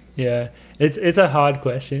awake? Yeah, it's a hard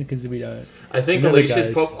question because we don't. I think Remember,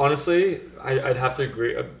 Alicia's guys. honestly, I'd have to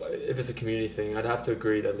agree. If it's a community thing, I'd have to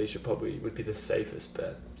agree that Alicia probably would be the safest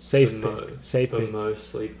bet. Safe for pick. Safe for pick. most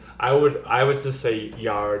sleep. I would just say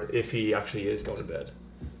Yard if he actually is going to bed,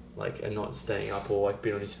 like and not staying up or like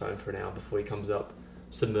being on his phone for an hour before he comes up,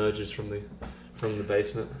 submerges from the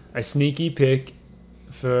basement. A sneaky pick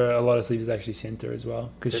for a lot of sleep is actually Cinta as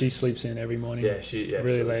well because she sleeps in every morning. Yeah, she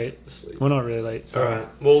really late. Sleep. Well, not really late. All Sorry. right.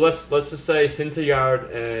 Well, let's just say Cinta,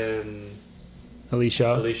 Yard, and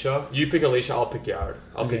Alicia. Alicia. You pick Alicia. I'll pick Yard.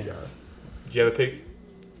 I'll pick Okay. Yard. Do you have a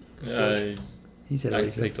pick? He said I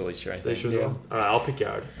Alicia. picked Alicia, I think. Alicia as Yeah. well. All right, I'll pick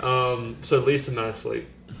Yard. So least amount of sleep.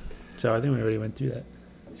 So I think we already went through that.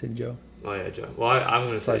 Said Joe. Oh yeah, Joe. Well, I'm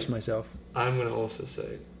gonna Slash say. myself. I'm gonna also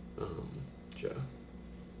say, Joe.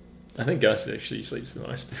 I think Gus actually sleeps the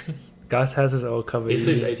most. Gus has us all covered. He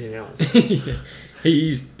sleeps easy. 18 hours. Yeah.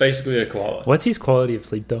 He's basically a koala. What's his quality of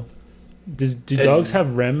sleep though? Do It's- dogs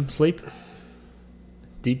have REM sleep?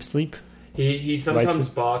 Deep sleep? He sometimes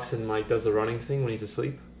sleep. barks and like does the running thing when he's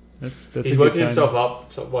asleep. That's He's a good woken sign. himself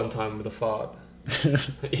up one time with a fart.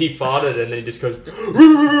 He farted and then he just goes, and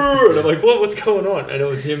I'm like, what's going on? And it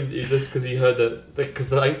was him. He just because he heard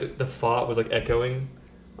because I think the fart was like echoing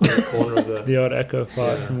on the corner of the. The odd echo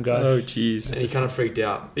fart Yeah. from Gus. Oh, jeez. And he kind of freaked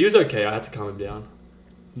out. He was okay. I had to calm him down.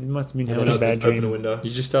 He must have been And having then a bad open a dream. window. You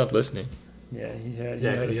just started listening. Yeah, he's heard.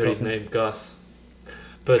 Yeah, heard because us he heard his talking. name, Gus.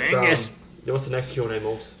 But Angus. what's the next Q&A,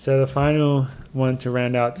 Malls? So the final one to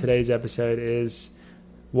round out today's episode is,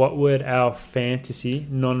 what would our fantasy,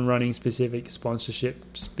 non-running specific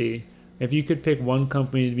sponsorships be? If you could pick one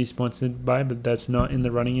company to be sponsored by, but that's not in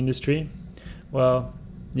the running industry, well,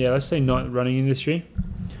 yeah, let's say not running industry.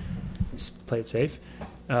 Just play it safe.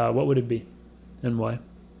 What would it be, and why?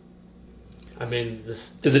 I mean,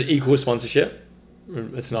 this. Is it equal sponsorship?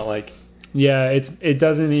 It's not like... Yeah, it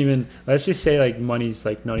doesn't even. Let's just say like money's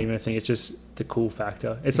like not even a thing. It's just the cool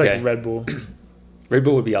factor. It's Okay. like Red Bull. Red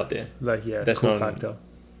Bull would be up there. Like yeah, That's cool not- factor.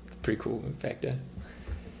 Pretty cool factor.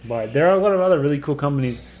 But there are a lot of other really cool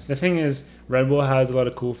companies. The thing is, Red Bull has a lot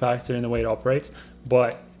of cool factor in the way it operates,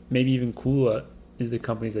 but maybe even cooler is the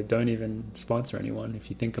companies that don't even sponsor anyone, if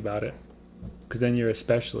you think about it. Because then you're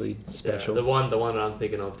especially special. Yeah, the one that I'm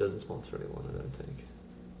thinking of doesn't sponsor anyone, I don't think.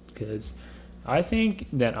 Because I think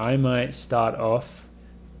that I might start off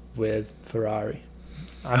with Ferrari.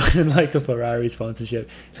 I would like a Ferrari sponsorship.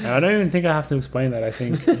 And I don't even think I have to explain that. I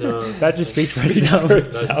think that just speaks for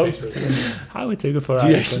itself. I would take a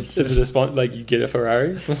Ferrari. Is it a sponsor? Like you get a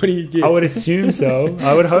Ferrari? What do you get? I would assume so.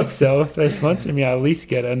 I would hope so. If they sponsor me, I at least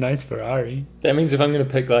get a nice Ferrari. That means if I'm going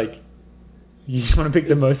to pick like... You just want to pick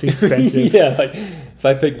the most expensive. Yeah, like if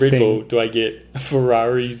I pick Red Bull, do I get a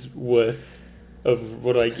Ferrari's worth of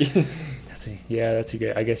what do I get? That's a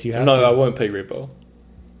great... I guess you have to. No, I won't pick Red Bull.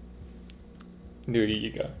 There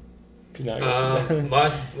you go.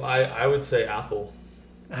 I would say Apple.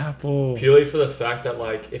 Apple. Purely for the fact that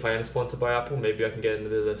like if I am sponsored by Apple, maybe I can get into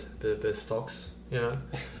the stocks, you know.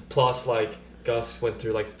 Plus like Gus went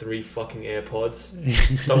through like 3 fucking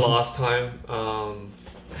AirPods the last time.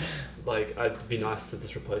 Like it'd be nice to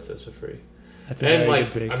just replace those for free. And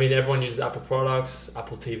like I mean everyone uses Apple products.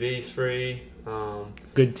 Apple TV's free.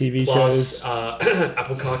 Good TV plus, shows.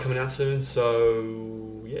 Apple Car coming out soon,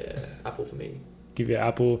 so yeah, Apple for me. Give you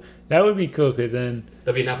Apple. That would be cool because then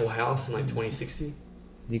there'll be an Apple house in like 2060.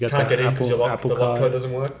 You got can't that get in because the lock code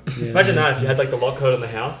doesn't work. Yeah. Imagine that if you had like the lock code on the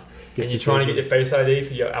house and you're trying to get your Face ID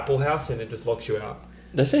for your Apple house and it just locks you out.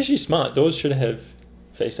 That's actually smart. Doors should have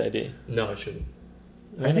Face ID. No, it shouldn't.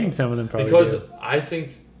 I think some of them probably because do. I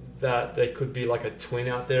think that there could be like a twin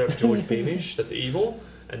out there of George Beamish that's evil.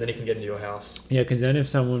 And then he can get into your house. Yeah, because then if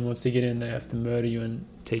someone wants to get in, they have to murder you and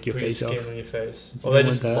take your face off. Put your skin on your face. Or they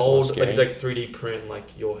just mold, like 3D print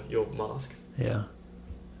like your mask. Yeah.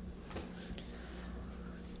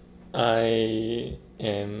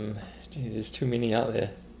 There's too many out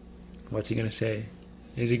there. What's he going to say?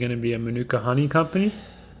 Is it going to be a Manuka honey company?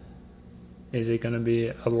 Is it going to be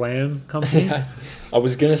a lamb company? I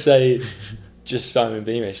was going to say... just Simon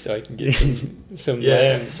Beamish, so I can get some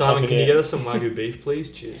lamb. Simon, can you get us some Wagyu beef,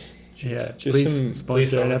 please? Cheers. Yeah, please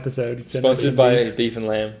sponsor an episode. Sponsored by Beef and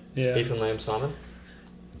Lamb. Yeah, Beef and Lamb, Simon.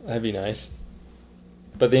 That'd be nice.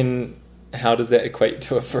 But then, how does that equate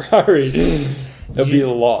to a Ferrari? That'd be a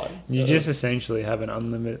lot. You just essentially have an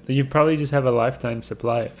unlimited. You probably just have a lifetime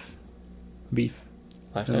supply of beef.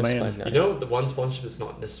 Lifetime supply. Nice. You know, the one sponsorship that's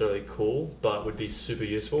not necessarily cool, but would be super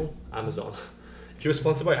useful. Amazon. If you were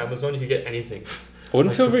sponsored by Amazon, you could get anything. I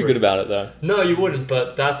wouldn't feel very good about it though. No, you wouldn't.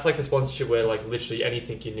 But that's like a sponsorship where like literally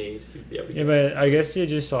anything you need, you'd be able to get. Yeah, but I guess you're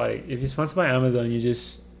just like if you're sponsored by Amazon,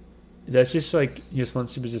 that's just like your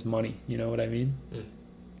sponsorship is just money. You know what I mean?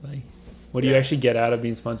 Like, what do you actually get out of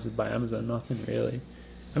being sponsored by Amazon? Nothing really.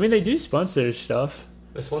 I mean, they do sponsor stuff.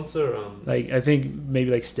 They sponsor like I think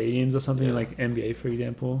maybe like stadiums or something like NBA, for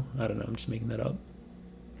example. I don't know. I'm just making that up.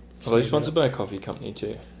 Well, they're sponsored by a coffee company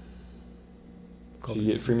too. So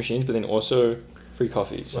you get free machines, but then also free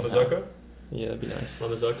coffees. Lamazoko? Yeah, that'd be nice.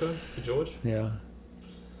 Lamazoko for George? Yeah.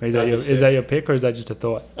 Is that your pick or is that just a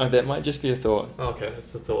thought? Oh, that might just be a thought. Oh, okay,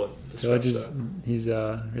 that's the thought. George he's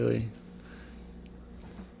really...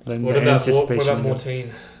 What about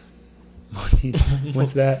Mortine? Mortine?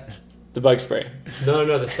 What's that? The bug spray. No,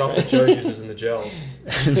 the stuff that Joe uses in the gels.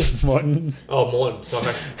 Morton. Oh, Morton,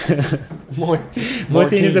 sorry.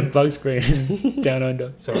 Mortine is a bug spray down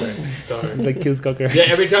under. Sorry. It's like kills cockroaches.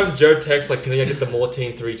 Yeah, every time Joe texts like, can I get the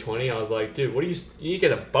Mortine 320? I was like, dude, what do you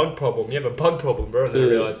get a bug problem. You have a bug problem, bro. And then I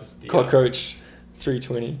realized it's the... Cockroach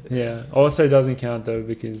 320. Yeah. Also doesn't count though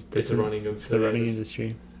because it's the running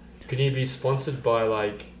industry. Could you be sponsored by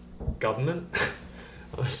like government?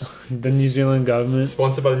 The New Zealand government.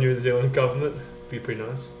 Sponsored by the New Zealand government. Be pretty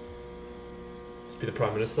nice. Just be the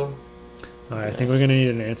Prime Minister. Alright, I think we're gonna need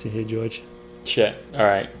an answer here, George. Shit.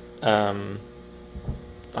 Alright.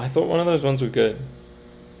 I thought one of those ones were good.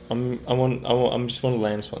 I'm just want a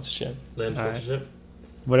lamb sponsorship. Lamb sponsorship? Right.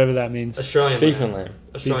 Whatever that means. Australian beef lamb. and lamb.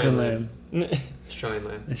 Australian lamb.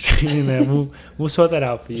 Australian lamb. We'll sort that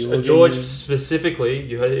out for you. George specifically,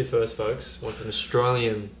 you heard it here first, folks, wants an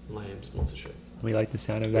Australian lamb sponsorship. We like the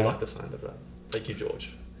sound of that. We like the sound of that. Thank you,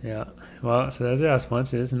 George. Yeah. Well, so those are our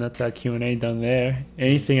sponsors, and that's our Q&A done there.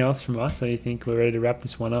 Anything else from us, or do you think we're ready to wrap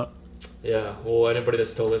this one up? Yeah. Well, anybody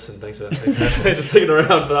that's still listening, thanks for that. Thanks for sticking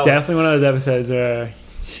around for that. Definitely one of those episodes that are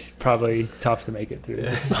probably tough to make it through.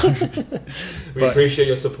 Yeah. We appreciate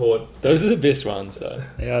your support. Those are the best ones, though.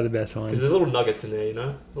 They are the best ones. Because there's little nuggets in there, you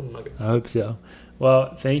know? Little nuggets. I hope so.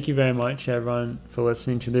 Well, thank you very much, everyone, for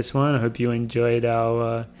listening to this one. I hope you enjoyed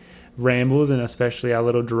our rambles and especially our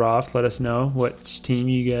little draft. Let us know which team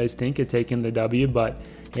you guys think are taking the W, but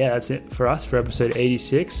yeah, that's it for us for episode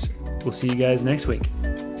 86. We'll see you guys next week.